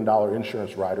 $1 million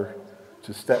insurance rider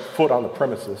to step foot on the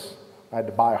premises. I had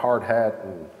to buy a hard hat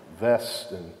and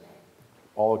vest and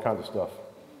all the kinds of stuff.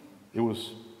 I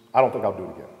don't think I'll do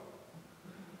it again.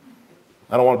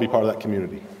 I don't want to be part of that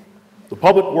community. The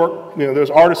public work, there's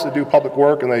artists that do public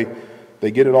work and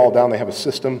they get it all down, they have a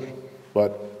system,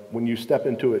 but when you step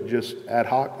into it just ad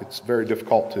hoc, it's very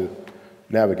difficult to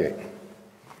navigate.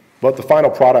 But the final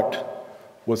product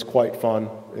was quite fun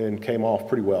and came off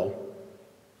pretty well.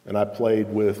 And I played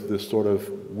with this sort of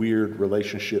weird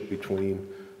relationship between,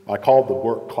 I called the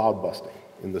work cloud busting,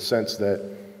 in the sense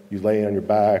that you lay on your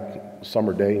back,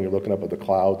 summer day, and you're looking up at the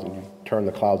clouds and you turn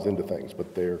the clouds into things,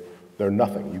 but they're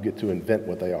nothing. You get to invent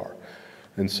what they are.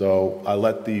 And so I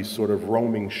let these sort of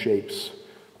roaming shapes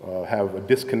have a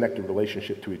disconnected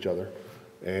relationship to each other.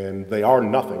 And they are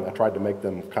nothing. I tried to make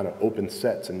them kind of open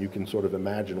sets, and you can sort of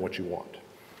imagine what you want.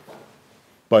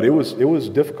 But it was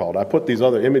difficult. I put these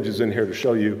other images in here to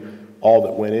show you all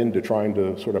that went into trying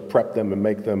to sort of prep them and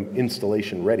make them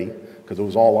installation ready, because it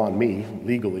was all on me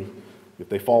legally. If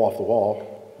they fall off the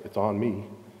wall, it's on me.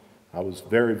 I was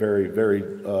very, very, very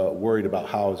worried about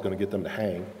how I was going to get them to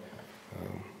hang.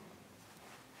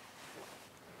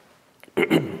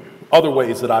 Other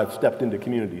ways that I've stepped into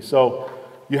community. So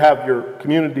you have your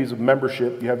communities of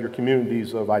membership, you have your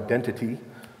communities of identity.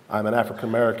 I'm an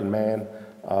African-American man.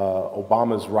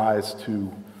 Obama's rise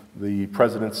to the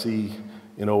presidency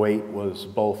in '08 was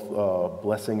both a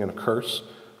blessing and a curse.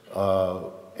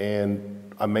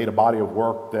 And I made a body of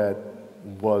work that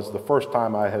was the first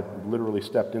time I had literally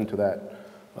stepped into that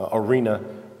arena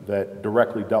that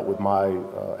directly dealt with my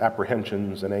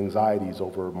apprehensions and anxieties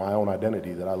over my own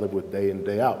identity that I live with day in,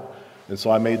 day out. And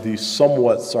so I made these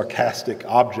somewhat sarcastic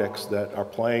objects that are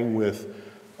playing with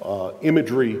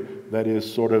imagery that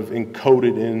is sort of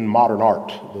encoded in modern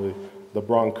art, the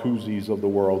Brancusis of the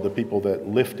world, the people that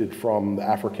lifted from the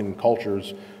African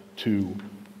cultures to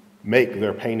make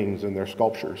their paintings and their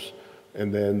sculptures.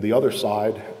 And then the other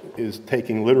side is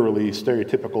taking literally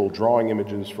stereotypical drawing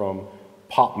images from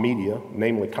pop media,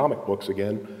 namely comic books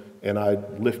again, and I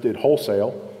lifted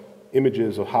wholesale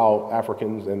images of how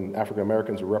Africans and African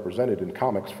Americans are represented in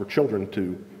comics for children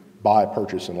to buy,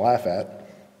 purchase, and laugh at,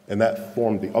 and that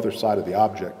formed the other side of the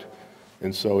object.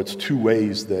 And so it's 2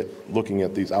 ways that looking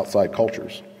at these outside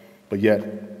cultures, but yet,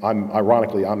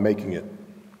 ironically, I'm making it,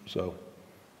 so.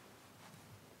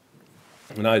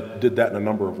 And I did that in a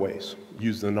number of ways,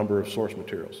 used a number of source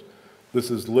materials.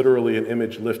 This is literally an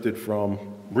image lifted from,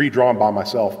 redrawn by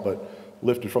myself, but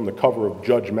lifted from the cover of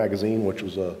Judge magazine, which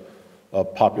was a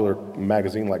popular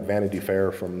magazine like Vanity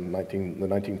Fair from the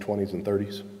 1920s and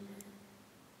 30s.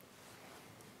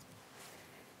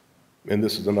 And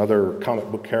this is another comic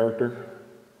book character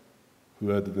who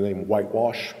had the name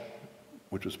Whitewash,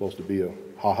 which was supposed to be a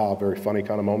ha-ha, very funny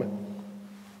kind of moment.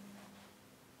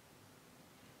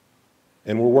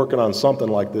 And we're working on something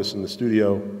like this in the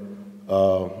studio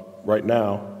right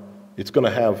now. It's going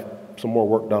to have some more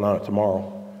work done on it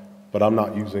tomorrow, but I'm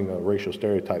not using a racial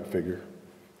stereotype figure.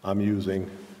 I'm using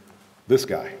this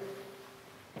guy.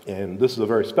 And this is a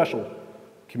very special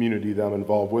community that I'm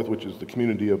involved with, which is the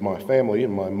community of my family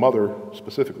and my mother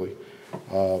specifically.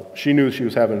 She knew she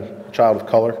was having a child of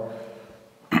color,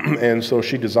 and so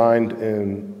she designed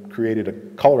and created a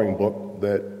coloring book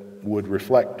that would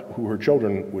reflect who her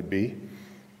children would be.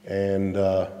 And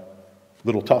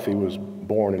little Tuffy was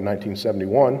born in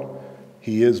 1971.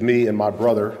 He is me and my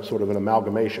brother, sort of an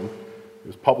amalgamation. It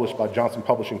was published by Johnson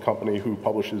Publishing Company, who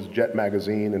publishes Jet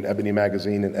Magazine and Ebony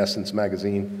Magazine and Essence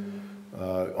Magazine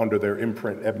under their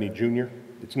imprint, Ebony Jr.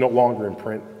 It's no longer in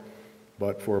print,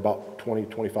 but for about 20,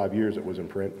 25 years it was in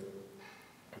print.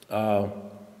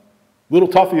 Little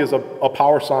Tuffy is a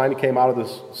power sign. He came out of the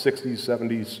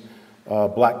 60s,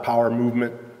 70s Black Power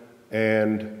movement,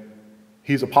 and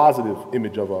he's a positive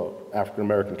image of an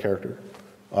African-American character.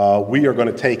 We are going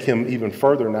to take him even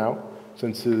further now.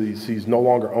 Since he's no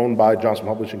longer owned by Johnson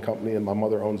Publishing Company and my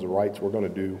mother owns the rights, we're going to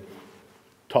do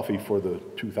Tuffy for the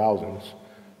 2000s.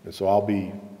 And so I'll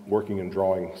be working and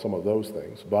drawing some of those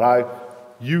things. But I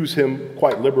use him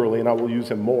quite liberally, and I will use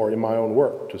him more in my own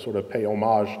work to sort of pay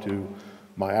homage to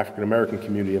my African-American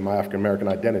community and my African-American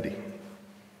identity.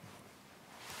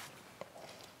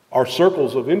 Our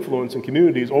circles of influence and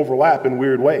communities overlap in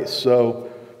weird ways.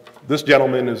 So this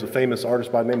gentleman is a famous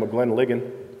artist by the name of Glenn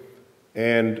Ligon,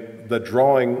 and the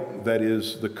drawing that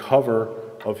is the cover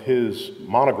of his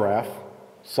monograph,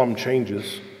 Some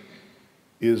Changes,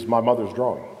 is my mother's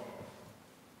drawing.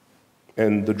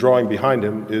 And the drawing behind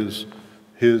him is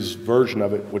his version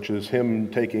of it, which is him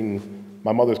taking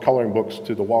my mother's coloring books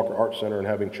to the Walker Art Center and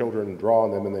having children draw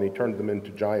on them, and then he turned them into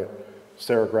giant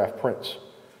serigraph prints.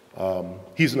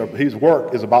 His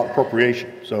work is about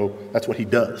appropriation, so that's what he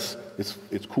does.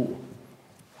 It's cool.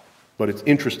 But it's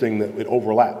interesting that it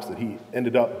overlaps, that he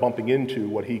ended up bumping into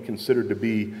what he considered to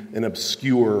be an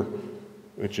obscure,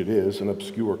 which it is, an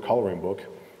obscure coloring book,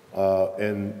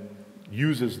 and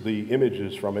uses the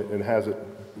images from it and has it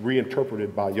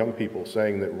reinterpreted by young people,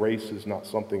 saying that race is not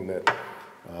something that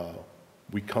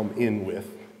we come in with.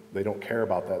 They don't care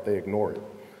about that, they ignore it.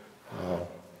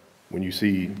 When you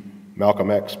see Malcolm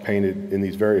X painted in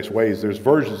these various ways, there's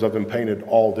versions of him painted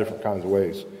all different kinds of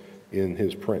ways in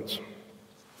his prints.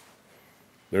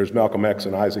 There's Malcolm X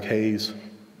and Isaac Hayes.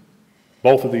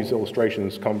 Both of these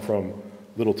illustrations come from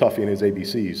Little Tuffy and his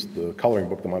ABCs, the coloring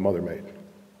book that my mother made.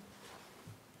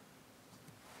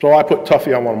 So I put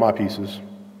Tuffy on one of my pieces.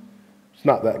 It's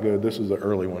not that good. This is the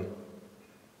early one.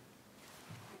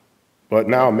 But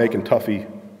now I'm making Tuffy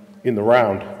in the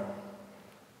round.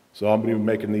 So I'm going to be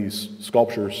making these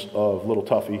sculptures of Little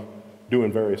Tuffy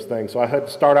doing various things. So I had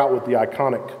to start out with the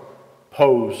iconic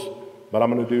pose, but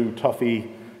I'm going to do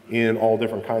Tuffy in all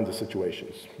different kinds of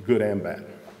situations, good and bad.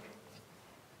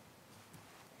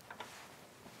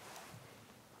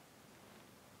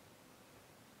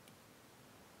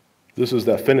 This is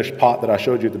that finished pot that I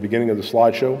showed you at the beginning of the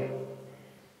slideshow.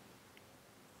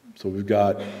 So we've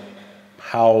got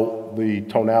how the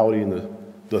tonality and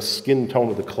the skin tone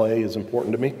of the clay is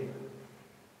important to me.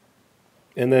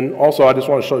 And then also I just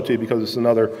want to show it to you because it's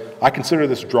another, I consider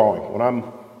this drawing. When I'm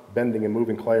bending and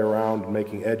moving clay around and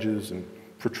making edges and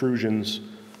protrusions.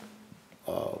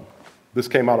 This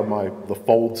came out of the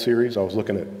Fold series. I was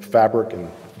looking at fabric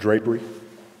and drapery.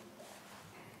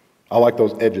 I like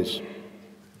those edges.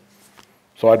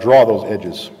 So I draw those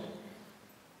edges.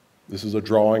 This is a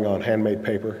drawing on handmade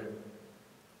paper.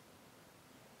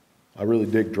 I really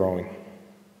dig drawing.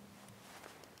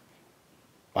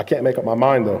 I can't make up my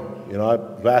mind though. You know,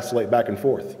 I vacillate back and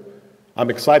forth. I'm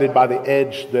excited by the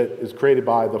edge that is created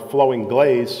by the flowing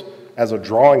glaze as a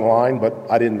drawing line, but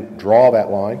I didn't draw that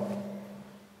line.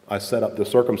 I set up the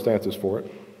circumstances for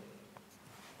it.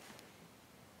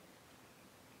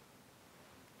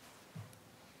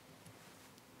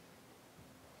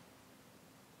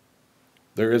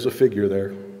 There is a figure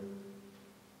there.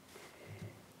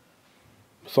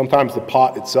 Sometimes the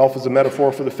pot itself is a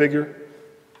metaphor for the figure.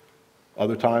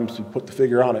 Other times you put the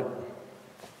figure on it.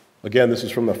 Again, this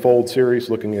is from the Fold series,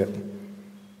 looking at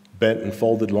bent and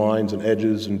folded lines and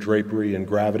edges and drapery and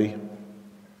gravity,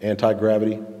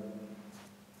 anti-gravity.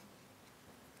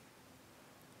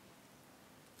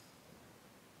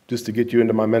 Just to get you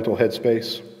into my mental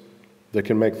headspace that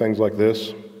can make things like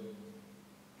this.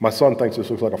 My son thinks this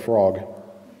looks like a frog.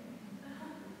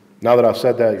 Now that I've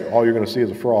said that, all you're going to see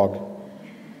is a frog.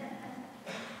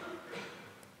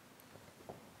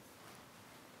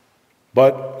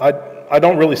 But I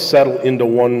don't really settle into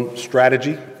one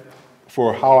strategy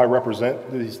for how I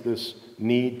represent this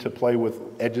need to play with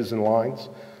edges and lines.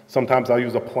 Sometimes I'll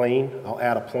use a plane. I'll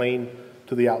add a plane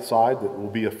to the outside that will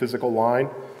be a physical line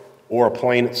or a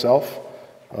plane itself.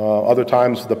 Other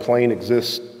times the plane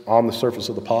exists on the surface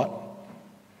of the pot.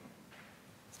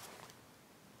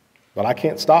 But I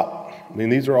can't stop. I mean,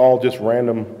 these are all just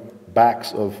random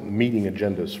backs of meeting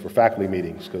agendas for faculty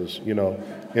meetings, because, you know,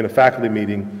 in a faculty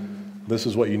meeting, this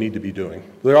is what you need to be doing.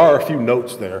 There are a few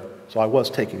notes there, so I was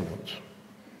taking notes.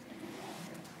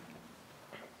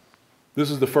 This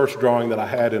is the first drawing that I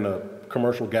had in a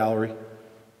commercial gallery,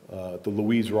 the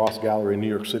Louise Ross Gallery in New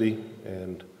York City,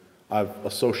 and I've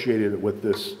associated it with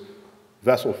this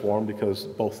vessel form because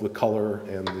both the color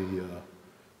and the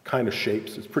kind of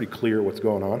shapes, it's pretty clear what's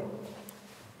going on.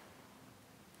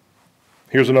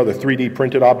 Here's another 3D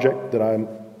printed object that I'm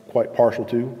quite partial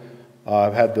to.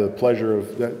 I've had the pleasure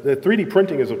of, the 3D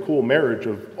printing is a cool marriage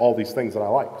of all these things that I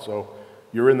like. So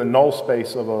you're in the null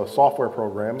space of a software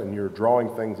program and you're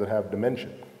drawing things that have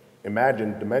dimension.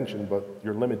 Imagine dimension, but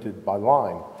you're limited by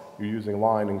line. You're using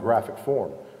line in graphic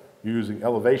form. You're using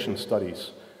elevation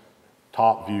studies,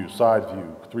 top view, side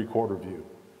view, three-quarter view.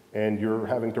 And you're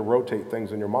having to rotate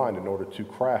things in your mind in order to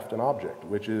craft an object,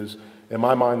 which is, in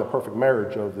my mind, the perfect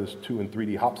marriage of this 2 and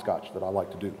 3D hopscotch that I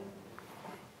like to do.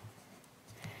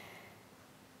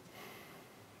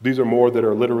 These are more that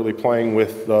are literally playing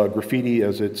with graffiti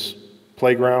as its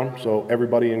playground. So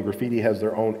everybody in graffiti has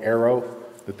their own arrow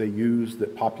that they use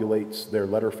that populates their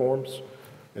letter forms.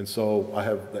 And so I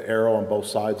have the arrow on both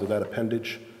sides of that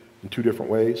appendage in 2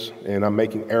 different ways. And I'm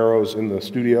making arrows in the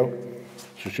studio,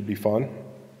 so it should be fun.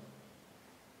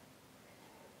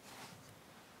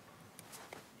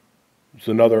 It's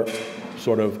another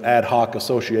sort of ad hoc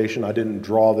association. I didn't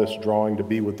draw this drawing to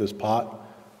be with this pot.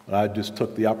 I just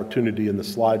took the opportunity in the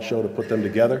slideshow to put them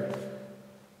together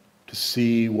to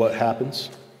see what happens.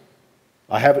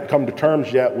 I haven't come to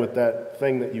terms yet with that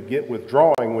thing that you get with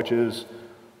drawing, which is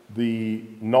the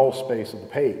null space of the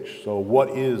page. So what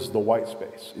is the white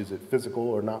space? Is it physical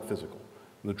or not physical?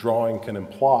 The drawing can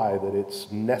imply that it's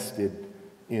nested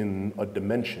in a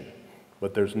dimension,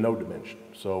 but there's no dimension.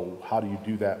 So how do you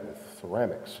do that with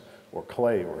ceramics or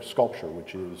clay or sculpture,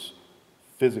 which is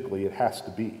physically it has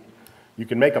to be? You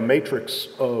can make a matrix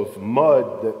of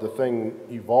mud that the thing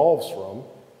evolves from,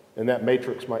 and that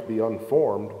matrix might be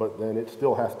unformed, but then it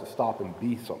still has to stop and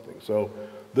be something. So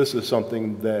this is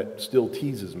something that still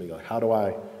teases me. Like, how do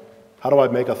I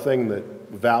make a thing that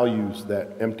values that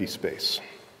empty space?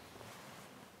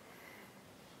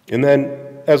 And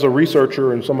then, as a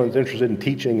researcher and someone that's interested in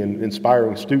teaching and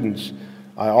inspiring students,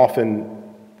 I often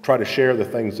try to share the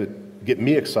things that get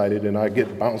me excited, and I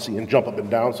get bouncy and jump up and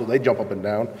down, so they jump up and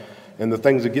down. And the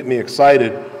things that get me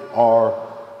excited are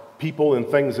people and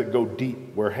things that go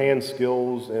deep, where hand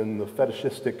skills and the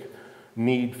fetishistic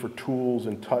need for tools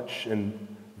and touch and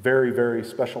very, very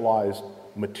specialized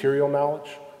material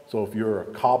knowledge. So if you're a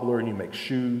cobbler and you make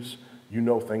shoes, you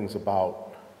know things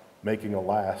about making a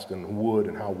last and wood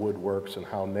and how wood works and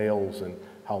how nails and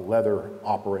how leather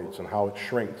operates and how it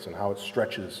shrinks and how it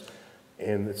stretches.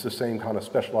 And it's the same kind of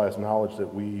specialized knowledge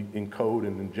that we encode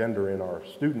and engender in our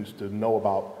students to know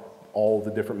about all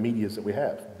the different medias that we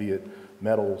have, be it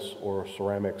metals or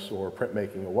ceramics or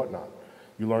printmaking or whatnot.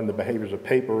 You learn the behaviors of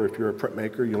paper if you're a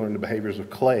printmaker. You learn the behaviors of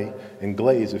clay and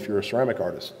glaze if you're a ceramic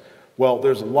artist. Well,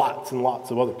 there's lots and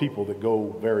lots of other people that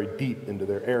go very deep into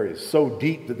their areas, so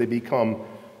deep that they become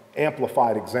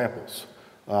amplified examples.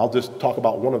 I'll just talk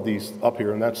about one of these up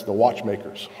here, and that's the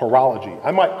watchmakers, horology.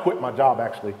 I might quit my job,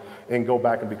 actually, and go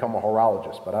back and become a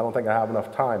horologist, but I don't think I have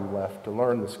enough time left to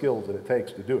learn the skills that it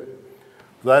takes to do it.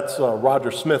 That's Roger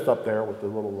Smith up there with the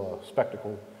little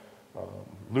spectacle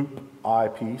loop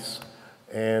eyepiece.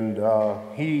 And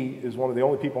he is one of the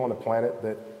only people on the planet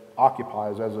that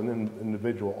occupies, as an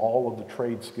individual, all of the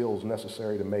trade skills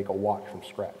necessary to make a watch from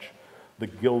scratch. The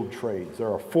guild trades.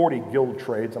 There are 40 guild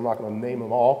trades. I'm not going to name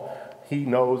them all. He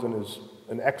knows and is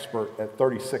an expert at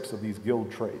 36 of these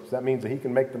guild trades. That means that he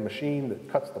can make the machine that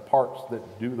cuts the parts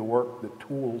that do the work, that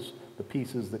tools the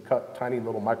pieces that cut tiny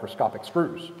little microscopic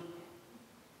screws.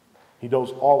 He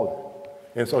does all of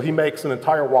it. And so he makes an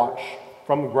entire watch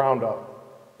from the ground up,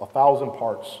 1,000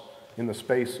 parts in the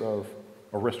space of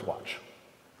a wristwatch.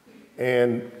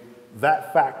 And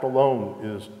that fact alone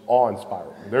is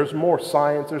awe-inspiring. There's more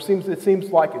science. It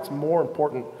seems like it's more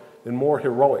important and more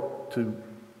heroic to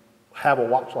have a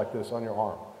watch like this on your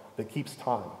arm that keeps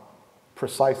time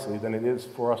precisely than it is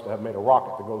for us to have made a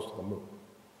rocket that goes to the moon.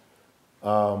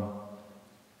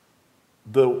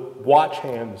 The watch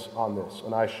hands on this,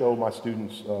 and I show my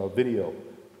students a video,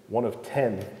 one of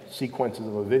 10 sequences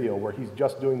of a video where he's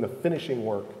just doing the finishing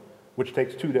work, which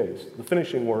takes 2 days, the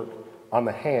finishing work on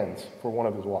the hands for one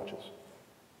of his watches.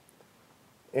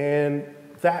 And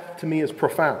that, to me, is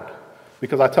profound,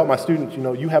 because I tell my students, you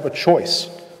know, you have a choice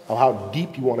of how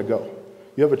deep you want to go.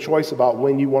 You have a choice about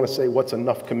when you want to say what's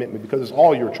enough commitment, because it's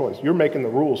all your choice. You're making the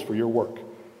rules for your work.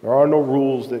 There are no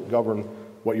rules that govern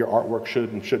what your artwork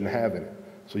should and shouldn't have in it.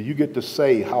 So you get to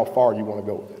say how far you want to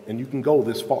go with it. And you can go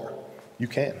this far. You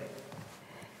can.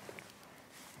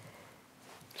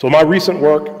 So my recent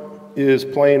work is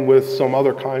playing with some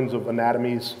other kinds of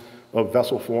anatomies of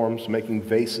vessel forms, making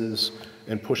vases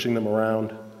and pushing them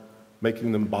around,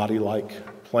 making them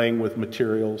body-like, playing with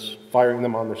materials, firing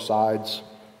them on their sides,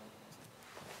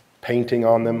 painting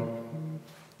on them,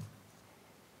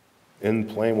 and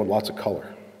playing with lots of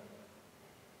color.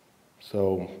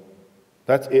 So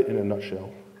that's it in a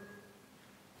nutshell.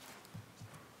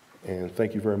 And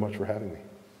thank you very much for having me.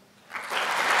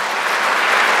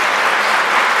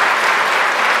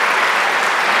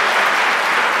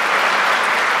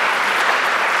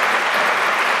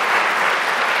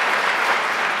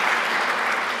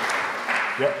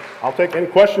 Yep, I'll take any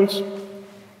questions. You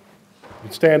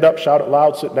can stand up, shout it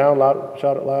loud, sit down, loud,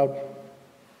 shout it loud.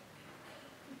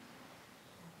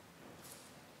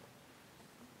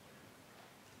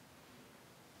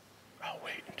 I'll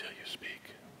wait until you speak.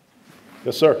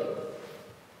 Yes, sir.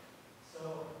 So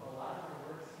a lot of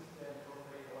your work seems to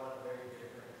incorporate a lot of very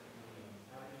different meanings.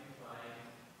 How did you find,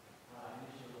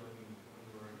 initially when you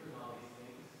were doing all these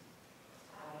things,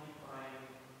 how do you find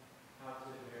how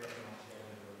to marry them all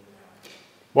together really now?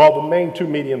 Well, the main two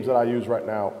mediums that I use right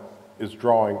now is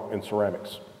drawing and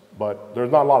ceramics, but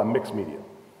there's not a lot of mixed media.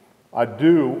 I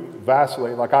do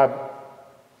vacillate,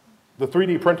 the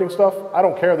 3D printing stuff, I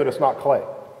don't care that it's not clay.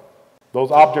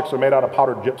 Those objects are made out of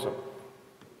powdered gypsum.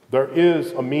 There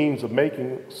is a means of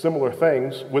making similar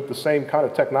things with the same kind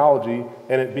of technology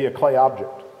and it be a clay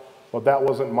object. But that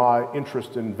wasn't my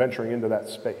interest in venturing into that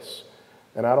space.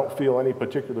 And I don't feel any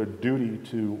particular duty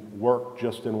to work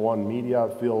just in one media. I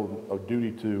feel a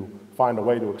duty to find a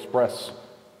way to express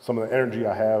some of the energy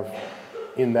I have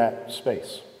in that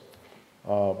space.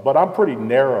 But I'm pretty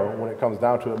narrow when it comes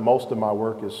down to it. Most of my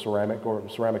work is ceramic or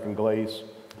ceramic and glaze.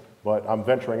 But I'm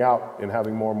venturing out and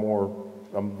having more and more,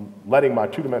 I'm letting my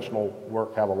two-dimensional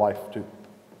work have a life too.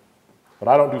 But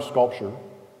I don't do sculpture.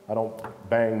 I don't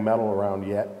bang metal around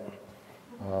yet.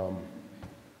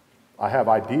 I have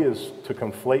ideas to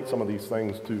conflate some of these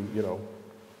things to,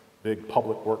 big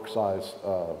public work size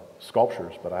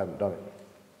sculptures, but I haven't done it.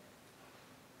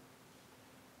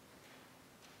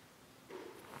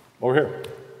 Over here. Are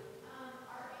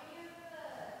any of the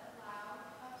loud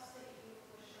cups that you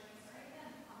were showing, are any of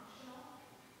them functional?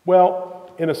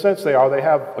 Well, in a sense they are. They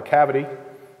have a cavity.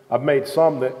 I've made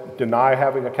some that deny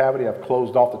having a cavity. I've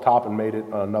closed off the top and made it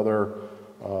another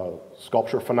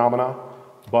sculpture phenomena.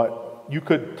 But you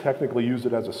could technically use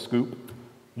it as a scoop.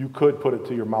 You could put it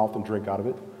to your mouth and drink out of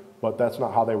it, but that's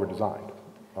not how they were designed.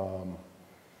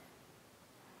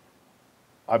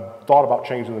 I've thought about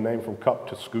changing the name from cup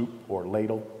to scoop or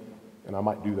ladle, and I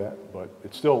might do that, but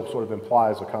it still sort of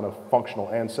implies a kind of functional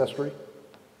ancestry.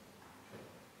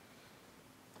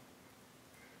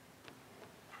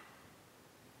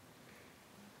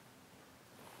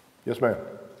 Yes, ma'am. So you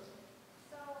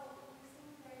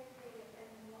seem very creative,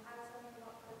 and I was wondering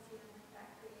what puts you in that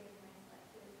creativeness, like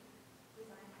to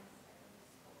design this type of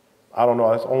sculpture. I don't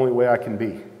know, that's the only way I can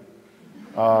be.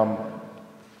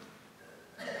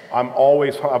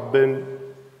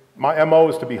 My MO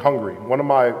is to be hungry. One of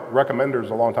my recommenders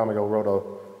a long time ago wrote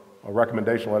a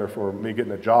recommendation letter for me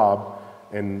getting a job,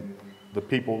 and the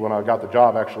people, when I got the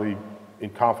job, actually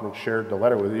in confidence shared the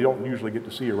letter with you. You don't usually get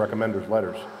to see your recommenders'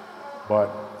 letters, but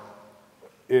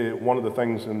one of the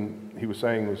things he was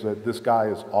saying was that this guy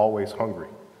is always hungry.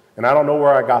 And I don't know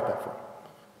where I got that from.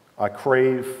 I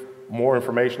crave more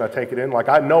information, I take it in. Like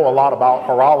I know a lot about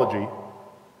horology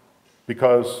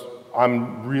because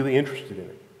I'm really interested in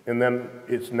it. And then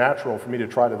it's natural for me to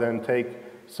try to then take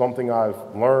something I've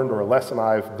learned or a lesson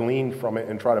I've gleaned from it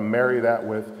and try to marry that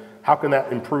with how can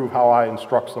that improve how I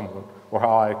instruct someone or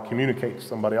how I communicate to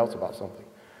somebody else about something.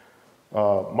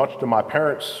 Much to my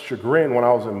parents' chagrin, when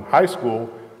I was in high school,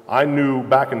 I knew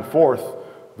back and forth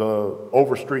the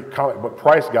Overstreet comic book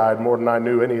price guide more than I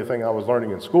knew anything I was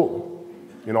learning in school.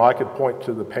 I could point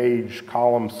to the page,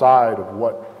 column, side of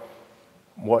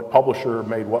what publisher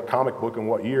made what comic book in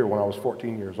what year when I was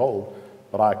 14 years old,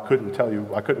 but I couldn't tell you,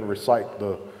 I couldn't recite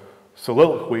the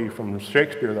soliloquy from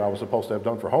Shakespeare that I was supposed to have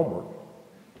done for homework.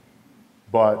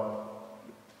 But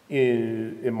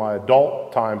in my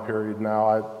adult time period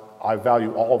now, I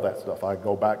value all that stuff. I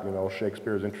go back,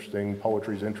 Shakespeare's interesting,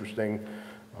 poetry's interesting.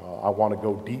 I want to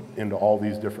go deep into all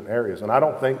these different areas. And I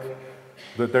don't think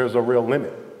that there's a real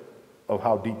limit of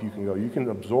how deep you can go. You can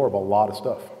absorb a lot of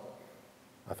stuff.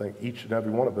 I think each and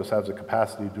every one of us has the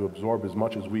capacity to absorb as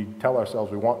much as we tell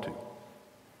ourselves we want to.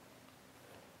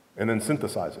 And then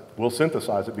synthesize it. We'll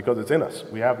synthesize it because it's in us.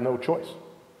 We have no choice.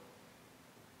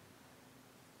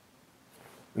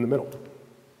 in the middle.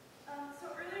 So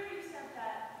earlier you said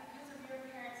that because of your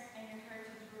parents and your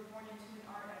heritage, you were born into an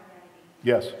art identity.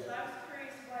 Yes. So I was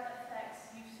curious what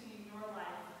effects you've seen in your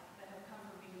life that have come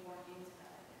from being born into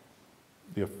that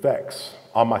identity. The effects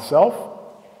on myself?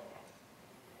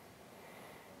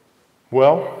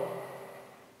 Well,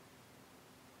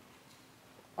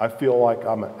 I feel like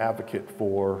I'm an advocate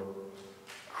for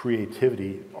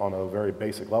creativity on a very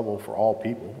basic level for all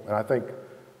people. And I think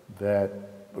that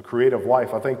a creative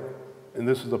life, and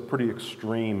this is a pretty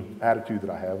extreme attitude that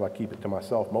I have. I keep it to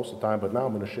myself most of the time, but now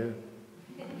I'm going to share.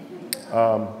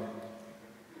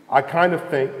 I kind of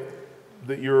think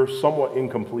that you're somewhat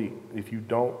incomplete if you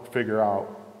don't figure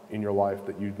out in your life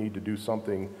that you need to do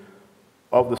something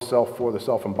of the self, for the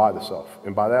self, and by the self.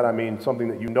 And by that I mean something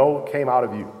that you know came out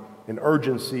of you, an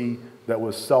urgency that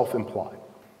was self-implied,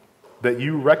 that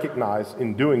you recognize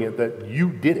in doing it that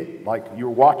you did it, like you're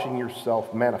watching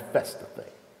yourself manifest the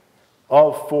thing,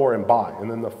 of, for, and by. And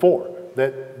then the for,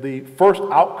 that the first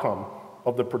outcome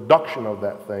of the production of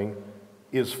that thing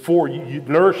is for you, it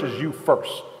nourishes you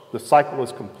first. The cycle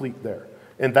is complete there.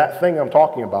 And that thing I'm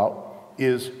talking about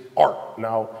is art.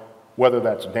 Now, whether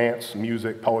that's dance,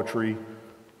 music, poetry,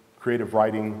 creative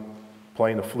writing,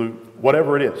 playing the flute,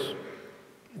 whatever it is,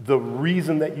 the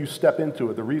reason that you step into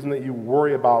it, the reason that you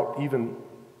worry about even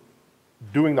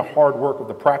doing the hard work of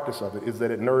the practice of it is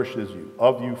that it nourishes you,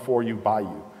 of you, for you, by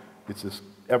you. It's this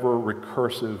ever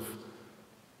recursive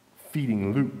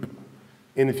feeding loop.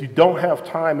 And if you don't have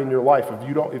time in your life,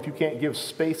 if you can't give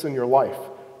space in your life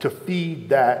to feed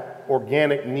that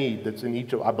organic need that's in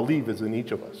each of, I believe is in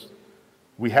each of us,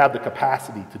 we have the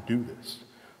capacity to do this.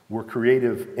 We're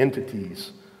creative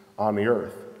entities on the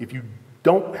earth. If you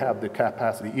don't have the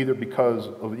capacity, either because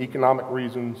of economic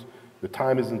reasons, the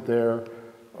time isn't there,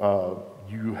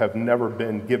 you have never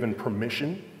been given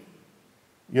permission,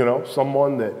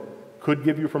 someone that could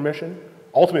give you permission.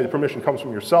 Ultimately, the permission comes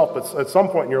from yourself, but at some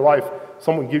point in your life,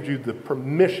 someone gives you the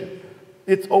permission.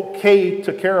 It's okay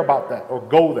to care about that or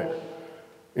go there.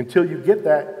 Until you get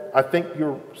that, I think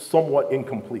you're somewhat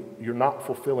incomplete. You're not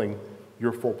fulfilling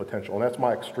your full potential, and that's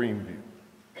my extreme view.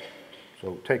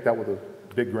 So take that with a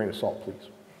big grain of salt, please.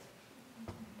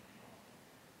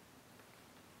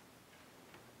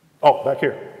 Oh, back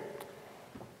here.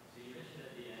 So you mentioned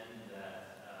at the end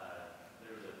that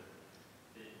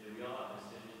that we all have a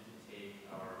decision to take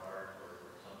our art or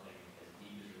something as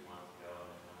deep as we want to go,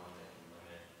 and there's no one that can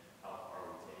limit how far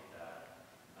we take that.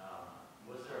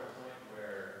 Was there a point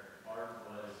where art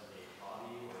was a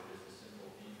hobby or just a simple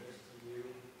interest to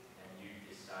you, and you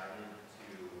decided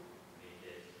to make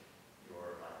it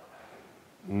your life passion?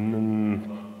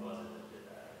 What was it that did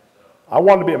that? So. I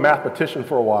wanted to be a mathematician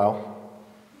for a while.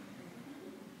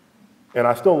 And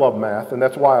I still love math, and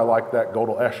that's why I like that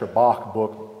Gödel, Escher, Bach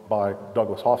book by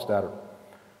Douglas Hofstadter.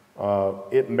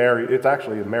 It's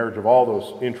actually a marriage of all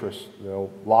those interests,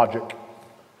 logic,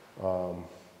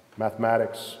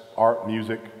 mathematics, art,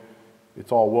 music.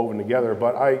 It's all woven together.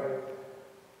 But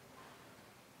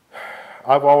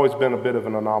I've always been a bit of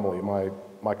an anomaly.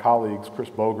 My colleagues, Chris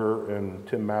Boger and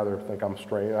Tim Mather, think I'm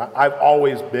strange. I've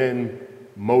always been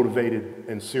motivated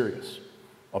and serious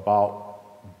about.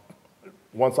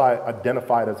 Once I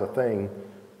identified as a thing,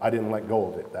 I didn't let go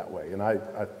of it that way. And I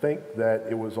think that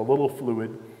it was a little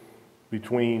fluid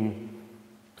between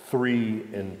 3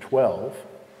 and 12.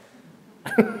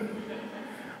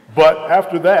 But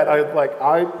after that,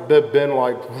 I've been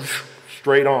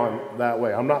straight on that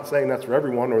way. I'm not saying that's for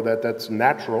everyone or that that's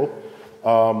natural,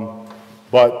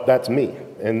 but that's me.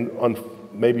 And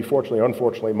maybe fortunately or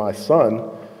unfortunately, my son,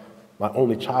 my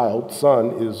only child,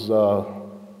 son, is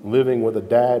living with a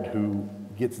dad who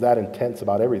gets that intense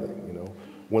about everything.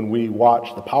 When we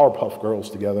watch the Powerpuff Girls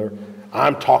together,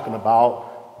 I'm talking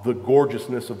about the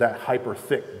gorgeousness of that hyper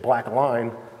thick black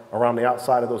line around the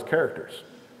outside of those characters,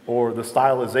 or the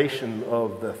stylization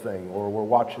of the thing, or we're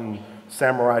watching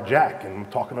Samurai Jack and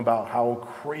I'm talking about how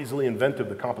crazily inventive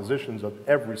the compositions of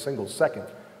every single second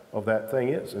of that thing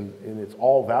is, and it's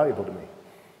all valuable to me.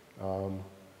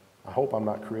 I hope I'm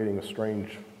not creating a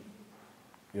strange,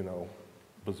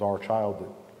 bizarre child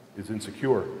that is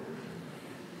insecure.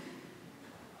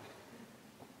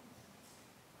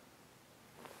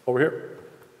 Over here.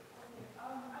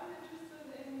 I'm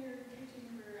interested in your teaching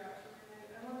career,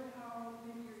 actually. I wonder how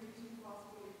maybe your teaching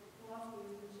philosophy has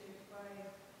been shaped by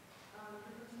your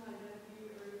personal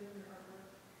identity or even your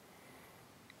artwork.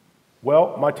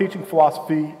 Well, my teaching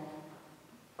philosophy,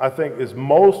 I think, is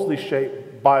mostly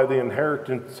shaped by the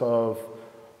inheritance of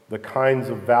the kinds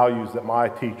of values that my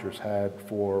teachers had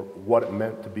for what it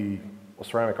meant to be a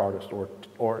ceramic artist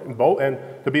and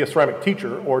to be a ceramic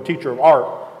teacher or teacher of art.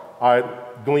 I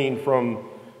gleaned from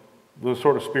the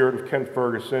sort of spirit of Ken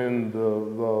Ferguson, the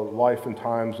life and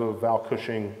times of Val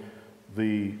Cushing,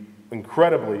 the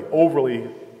incredibly, overly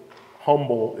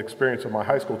humble experience of my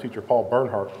high school teacher, Paul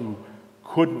Bernhardt, who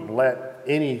couldn't let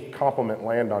any compliment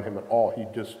land on him at all.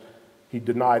 He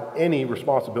denied any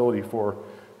responsibility for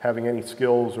having any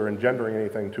skills or engendering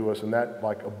anything to us, and that,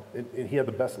 and he had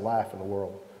the best laugh in the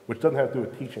world, which doesn't have to do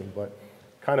with teaching, but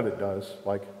kind of it does.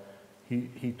 Like,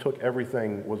 he took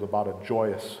everything was about a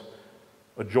joyous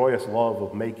love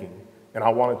of making, and I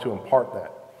wanted to impart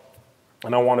that.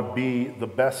 And I want to be the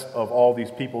best of all these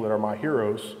people that are my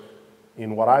heroes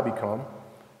in what I become.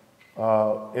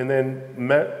 And then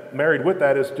married with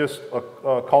that is just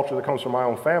a culture that comes from my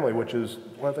own family, which is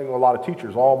one thing with a lot of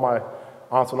teachers. All my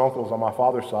aunts and uncles on my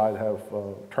father's side have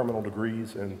terminal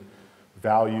degrees and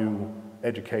value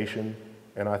education,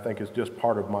 and I think it's just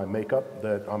part of my makeup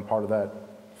that I'm part of that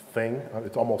thing.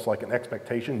 It's almost like an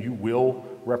expectation. You will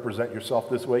represent yourself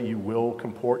this way. You will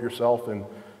comport yourself and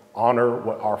honor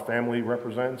what our family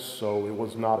represents. So it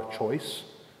was not a choice.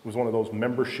 It was one of those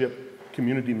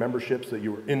community memberships that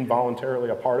you were involuntarily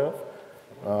a part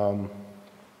of.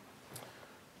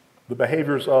 The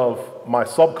behaviors of my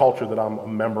subculture that I'm a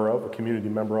member of, a community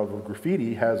member of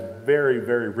graffiti, has very,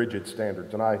 very rigid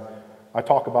standards. And I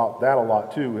talk about that a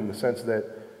lot too, in the sense that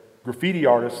graffiti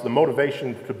artists, the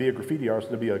motivation to be a graffiti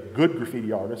artist, to be a good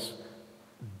graffiti artist,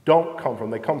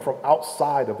 they come from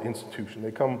outside of the institution.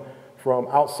 They come from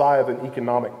outside of an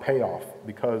economic payoff,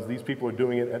 because these people are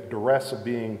doing it at duress of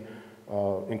being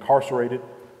incarcerated.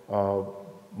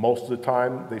 Most of the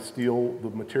time, they steal the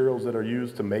materials that are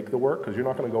used to make the work, because you're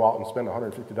not going to go out and spend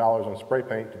 $150 on spray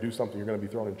paint to do something you're going to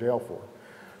be thrown in jail for.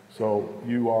 So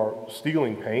you are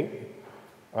stealing paint.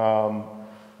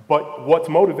 But what's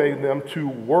motivating them to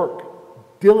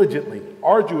work diligently,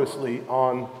 arduously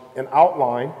on an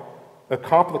outline, a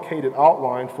complicated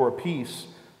outline for a piece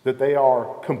that they are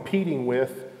competing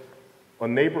with a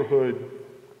neighborhood,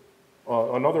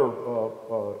 another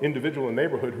individual in the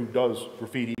neighborhood who does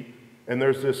graffiti, and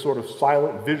there's this sort of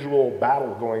silent visual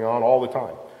battle going on all the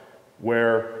time,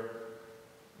 where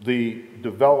the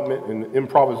development and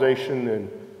improvisation and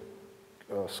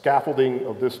scaffolding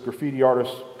of this graffiti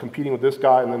artist competing with this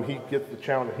guy, and then he gets the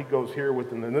challenge, and he goes here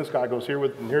with, and then this guy goes here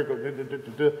with, and here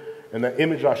goes, and that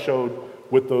image I showed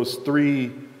with those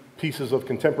 3 pieces of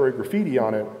contemporary graffiti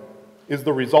on it is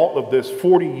the result of this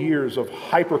 40 years of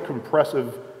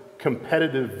hyper-compressive,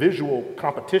 competitive visual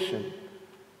competition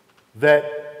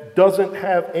that doesn't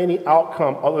have any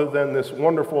outcome other than this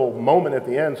wonderful moment at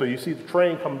the end. So you see the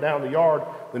train come down the yard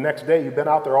the next day, you've been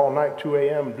out there all night, 2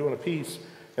 a.m. doing a piece,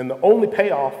 and the only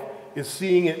payoff is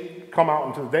seeing it come out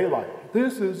into the daylight.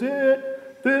 This is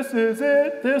it, this is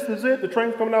it, this is it. The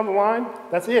train's coming down the line,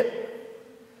 that's it.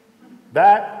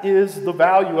 That is the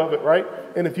value of it, right?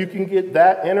 And if you can get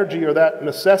that energy or that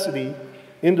necessity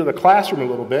into the classroom a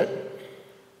little bit,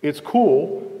 it's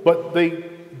cool, but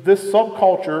this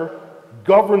subculture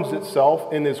governs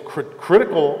itself and is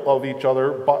critical of each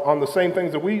other but on the same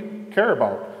things that we care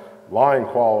about. Line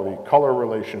quality, color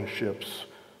relationships,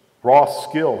 raw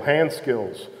skill, hand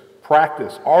skills,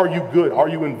 practice. Are you good? Are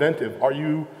you inventive? Are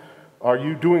you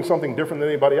doing something different than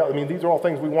anybody else? I mean, these are all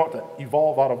things we want to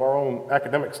evolve out of our own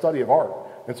academic study of art.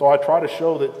 And so I try to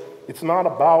show that it's not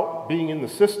about being in the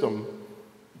system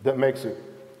that makes it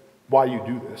why you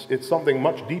do this. It's something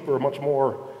much deeper, much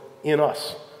more in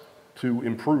us to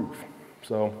improve.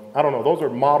 So I don't know, those are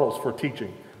models for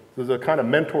teaching. There's a kind of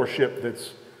mentorship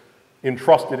that's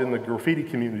entrusted in the graffiti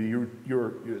community.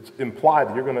 It's implied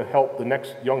that you're going to help the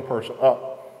next young person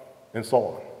up, and so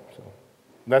on. So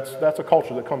that's a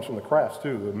culture that comes from the crafts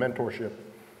too, the mentorship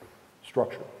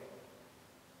structure.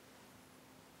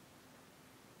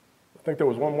 I think there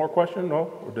was one more question,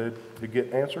 no? Or did it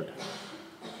get answered?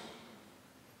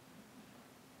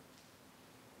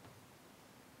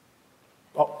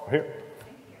 Oh, here.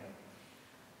 Thank you.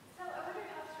 So I wonder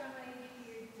how strongly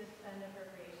you defend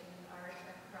appropriation in art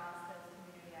across those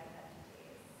community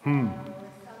identities. So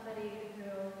somebody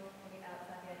who, maybe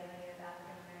outside the identity of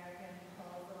African American,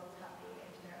 pulls a little tuppy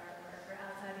into their artwork, or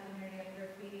outside the community of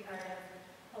graffiti artists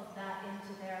pulls that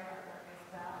into their artwork as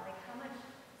well. Like, how much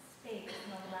space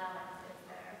and allowance is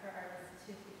there for artists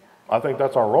to do that? I think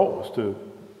that's our role, is to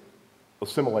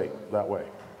assimilate that way.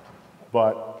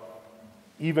 But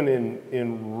even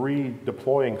in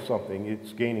redeploying something,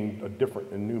 it's gaining a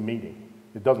different and new meaning.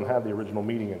 It doesn't have the original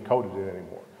meaning encoded in it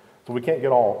anymore. So we can't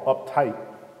get all uptight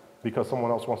because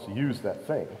someone else wants to use that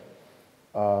thing.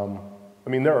 I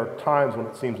mean, there are times when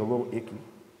it seems a little icky.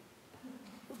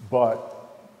 But,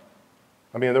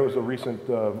 I mean, there was a recent,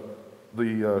 the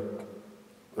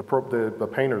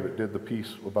painter that did the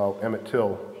piece about Emmett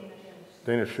Till,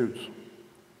 Dana shoots.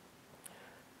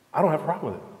 I don't have a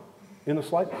problem with it, in the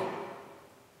slightest.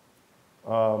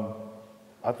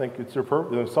 I think it's their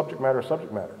subject matter is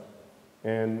subject matter.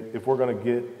 And if we're going to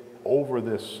get over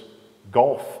this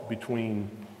gulf between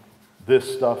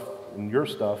this stuff and your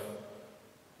stuff,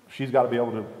 she's got to be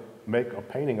able to make a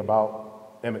painting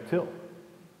about Emmett Till.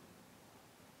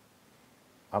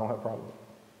 I don't have a problem with it.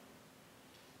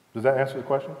 Does that answer the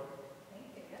question?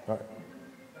 All right.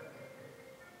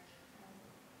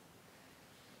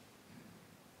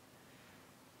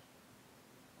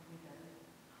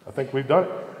 I think we've done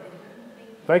it.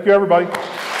 Thank you, everybody.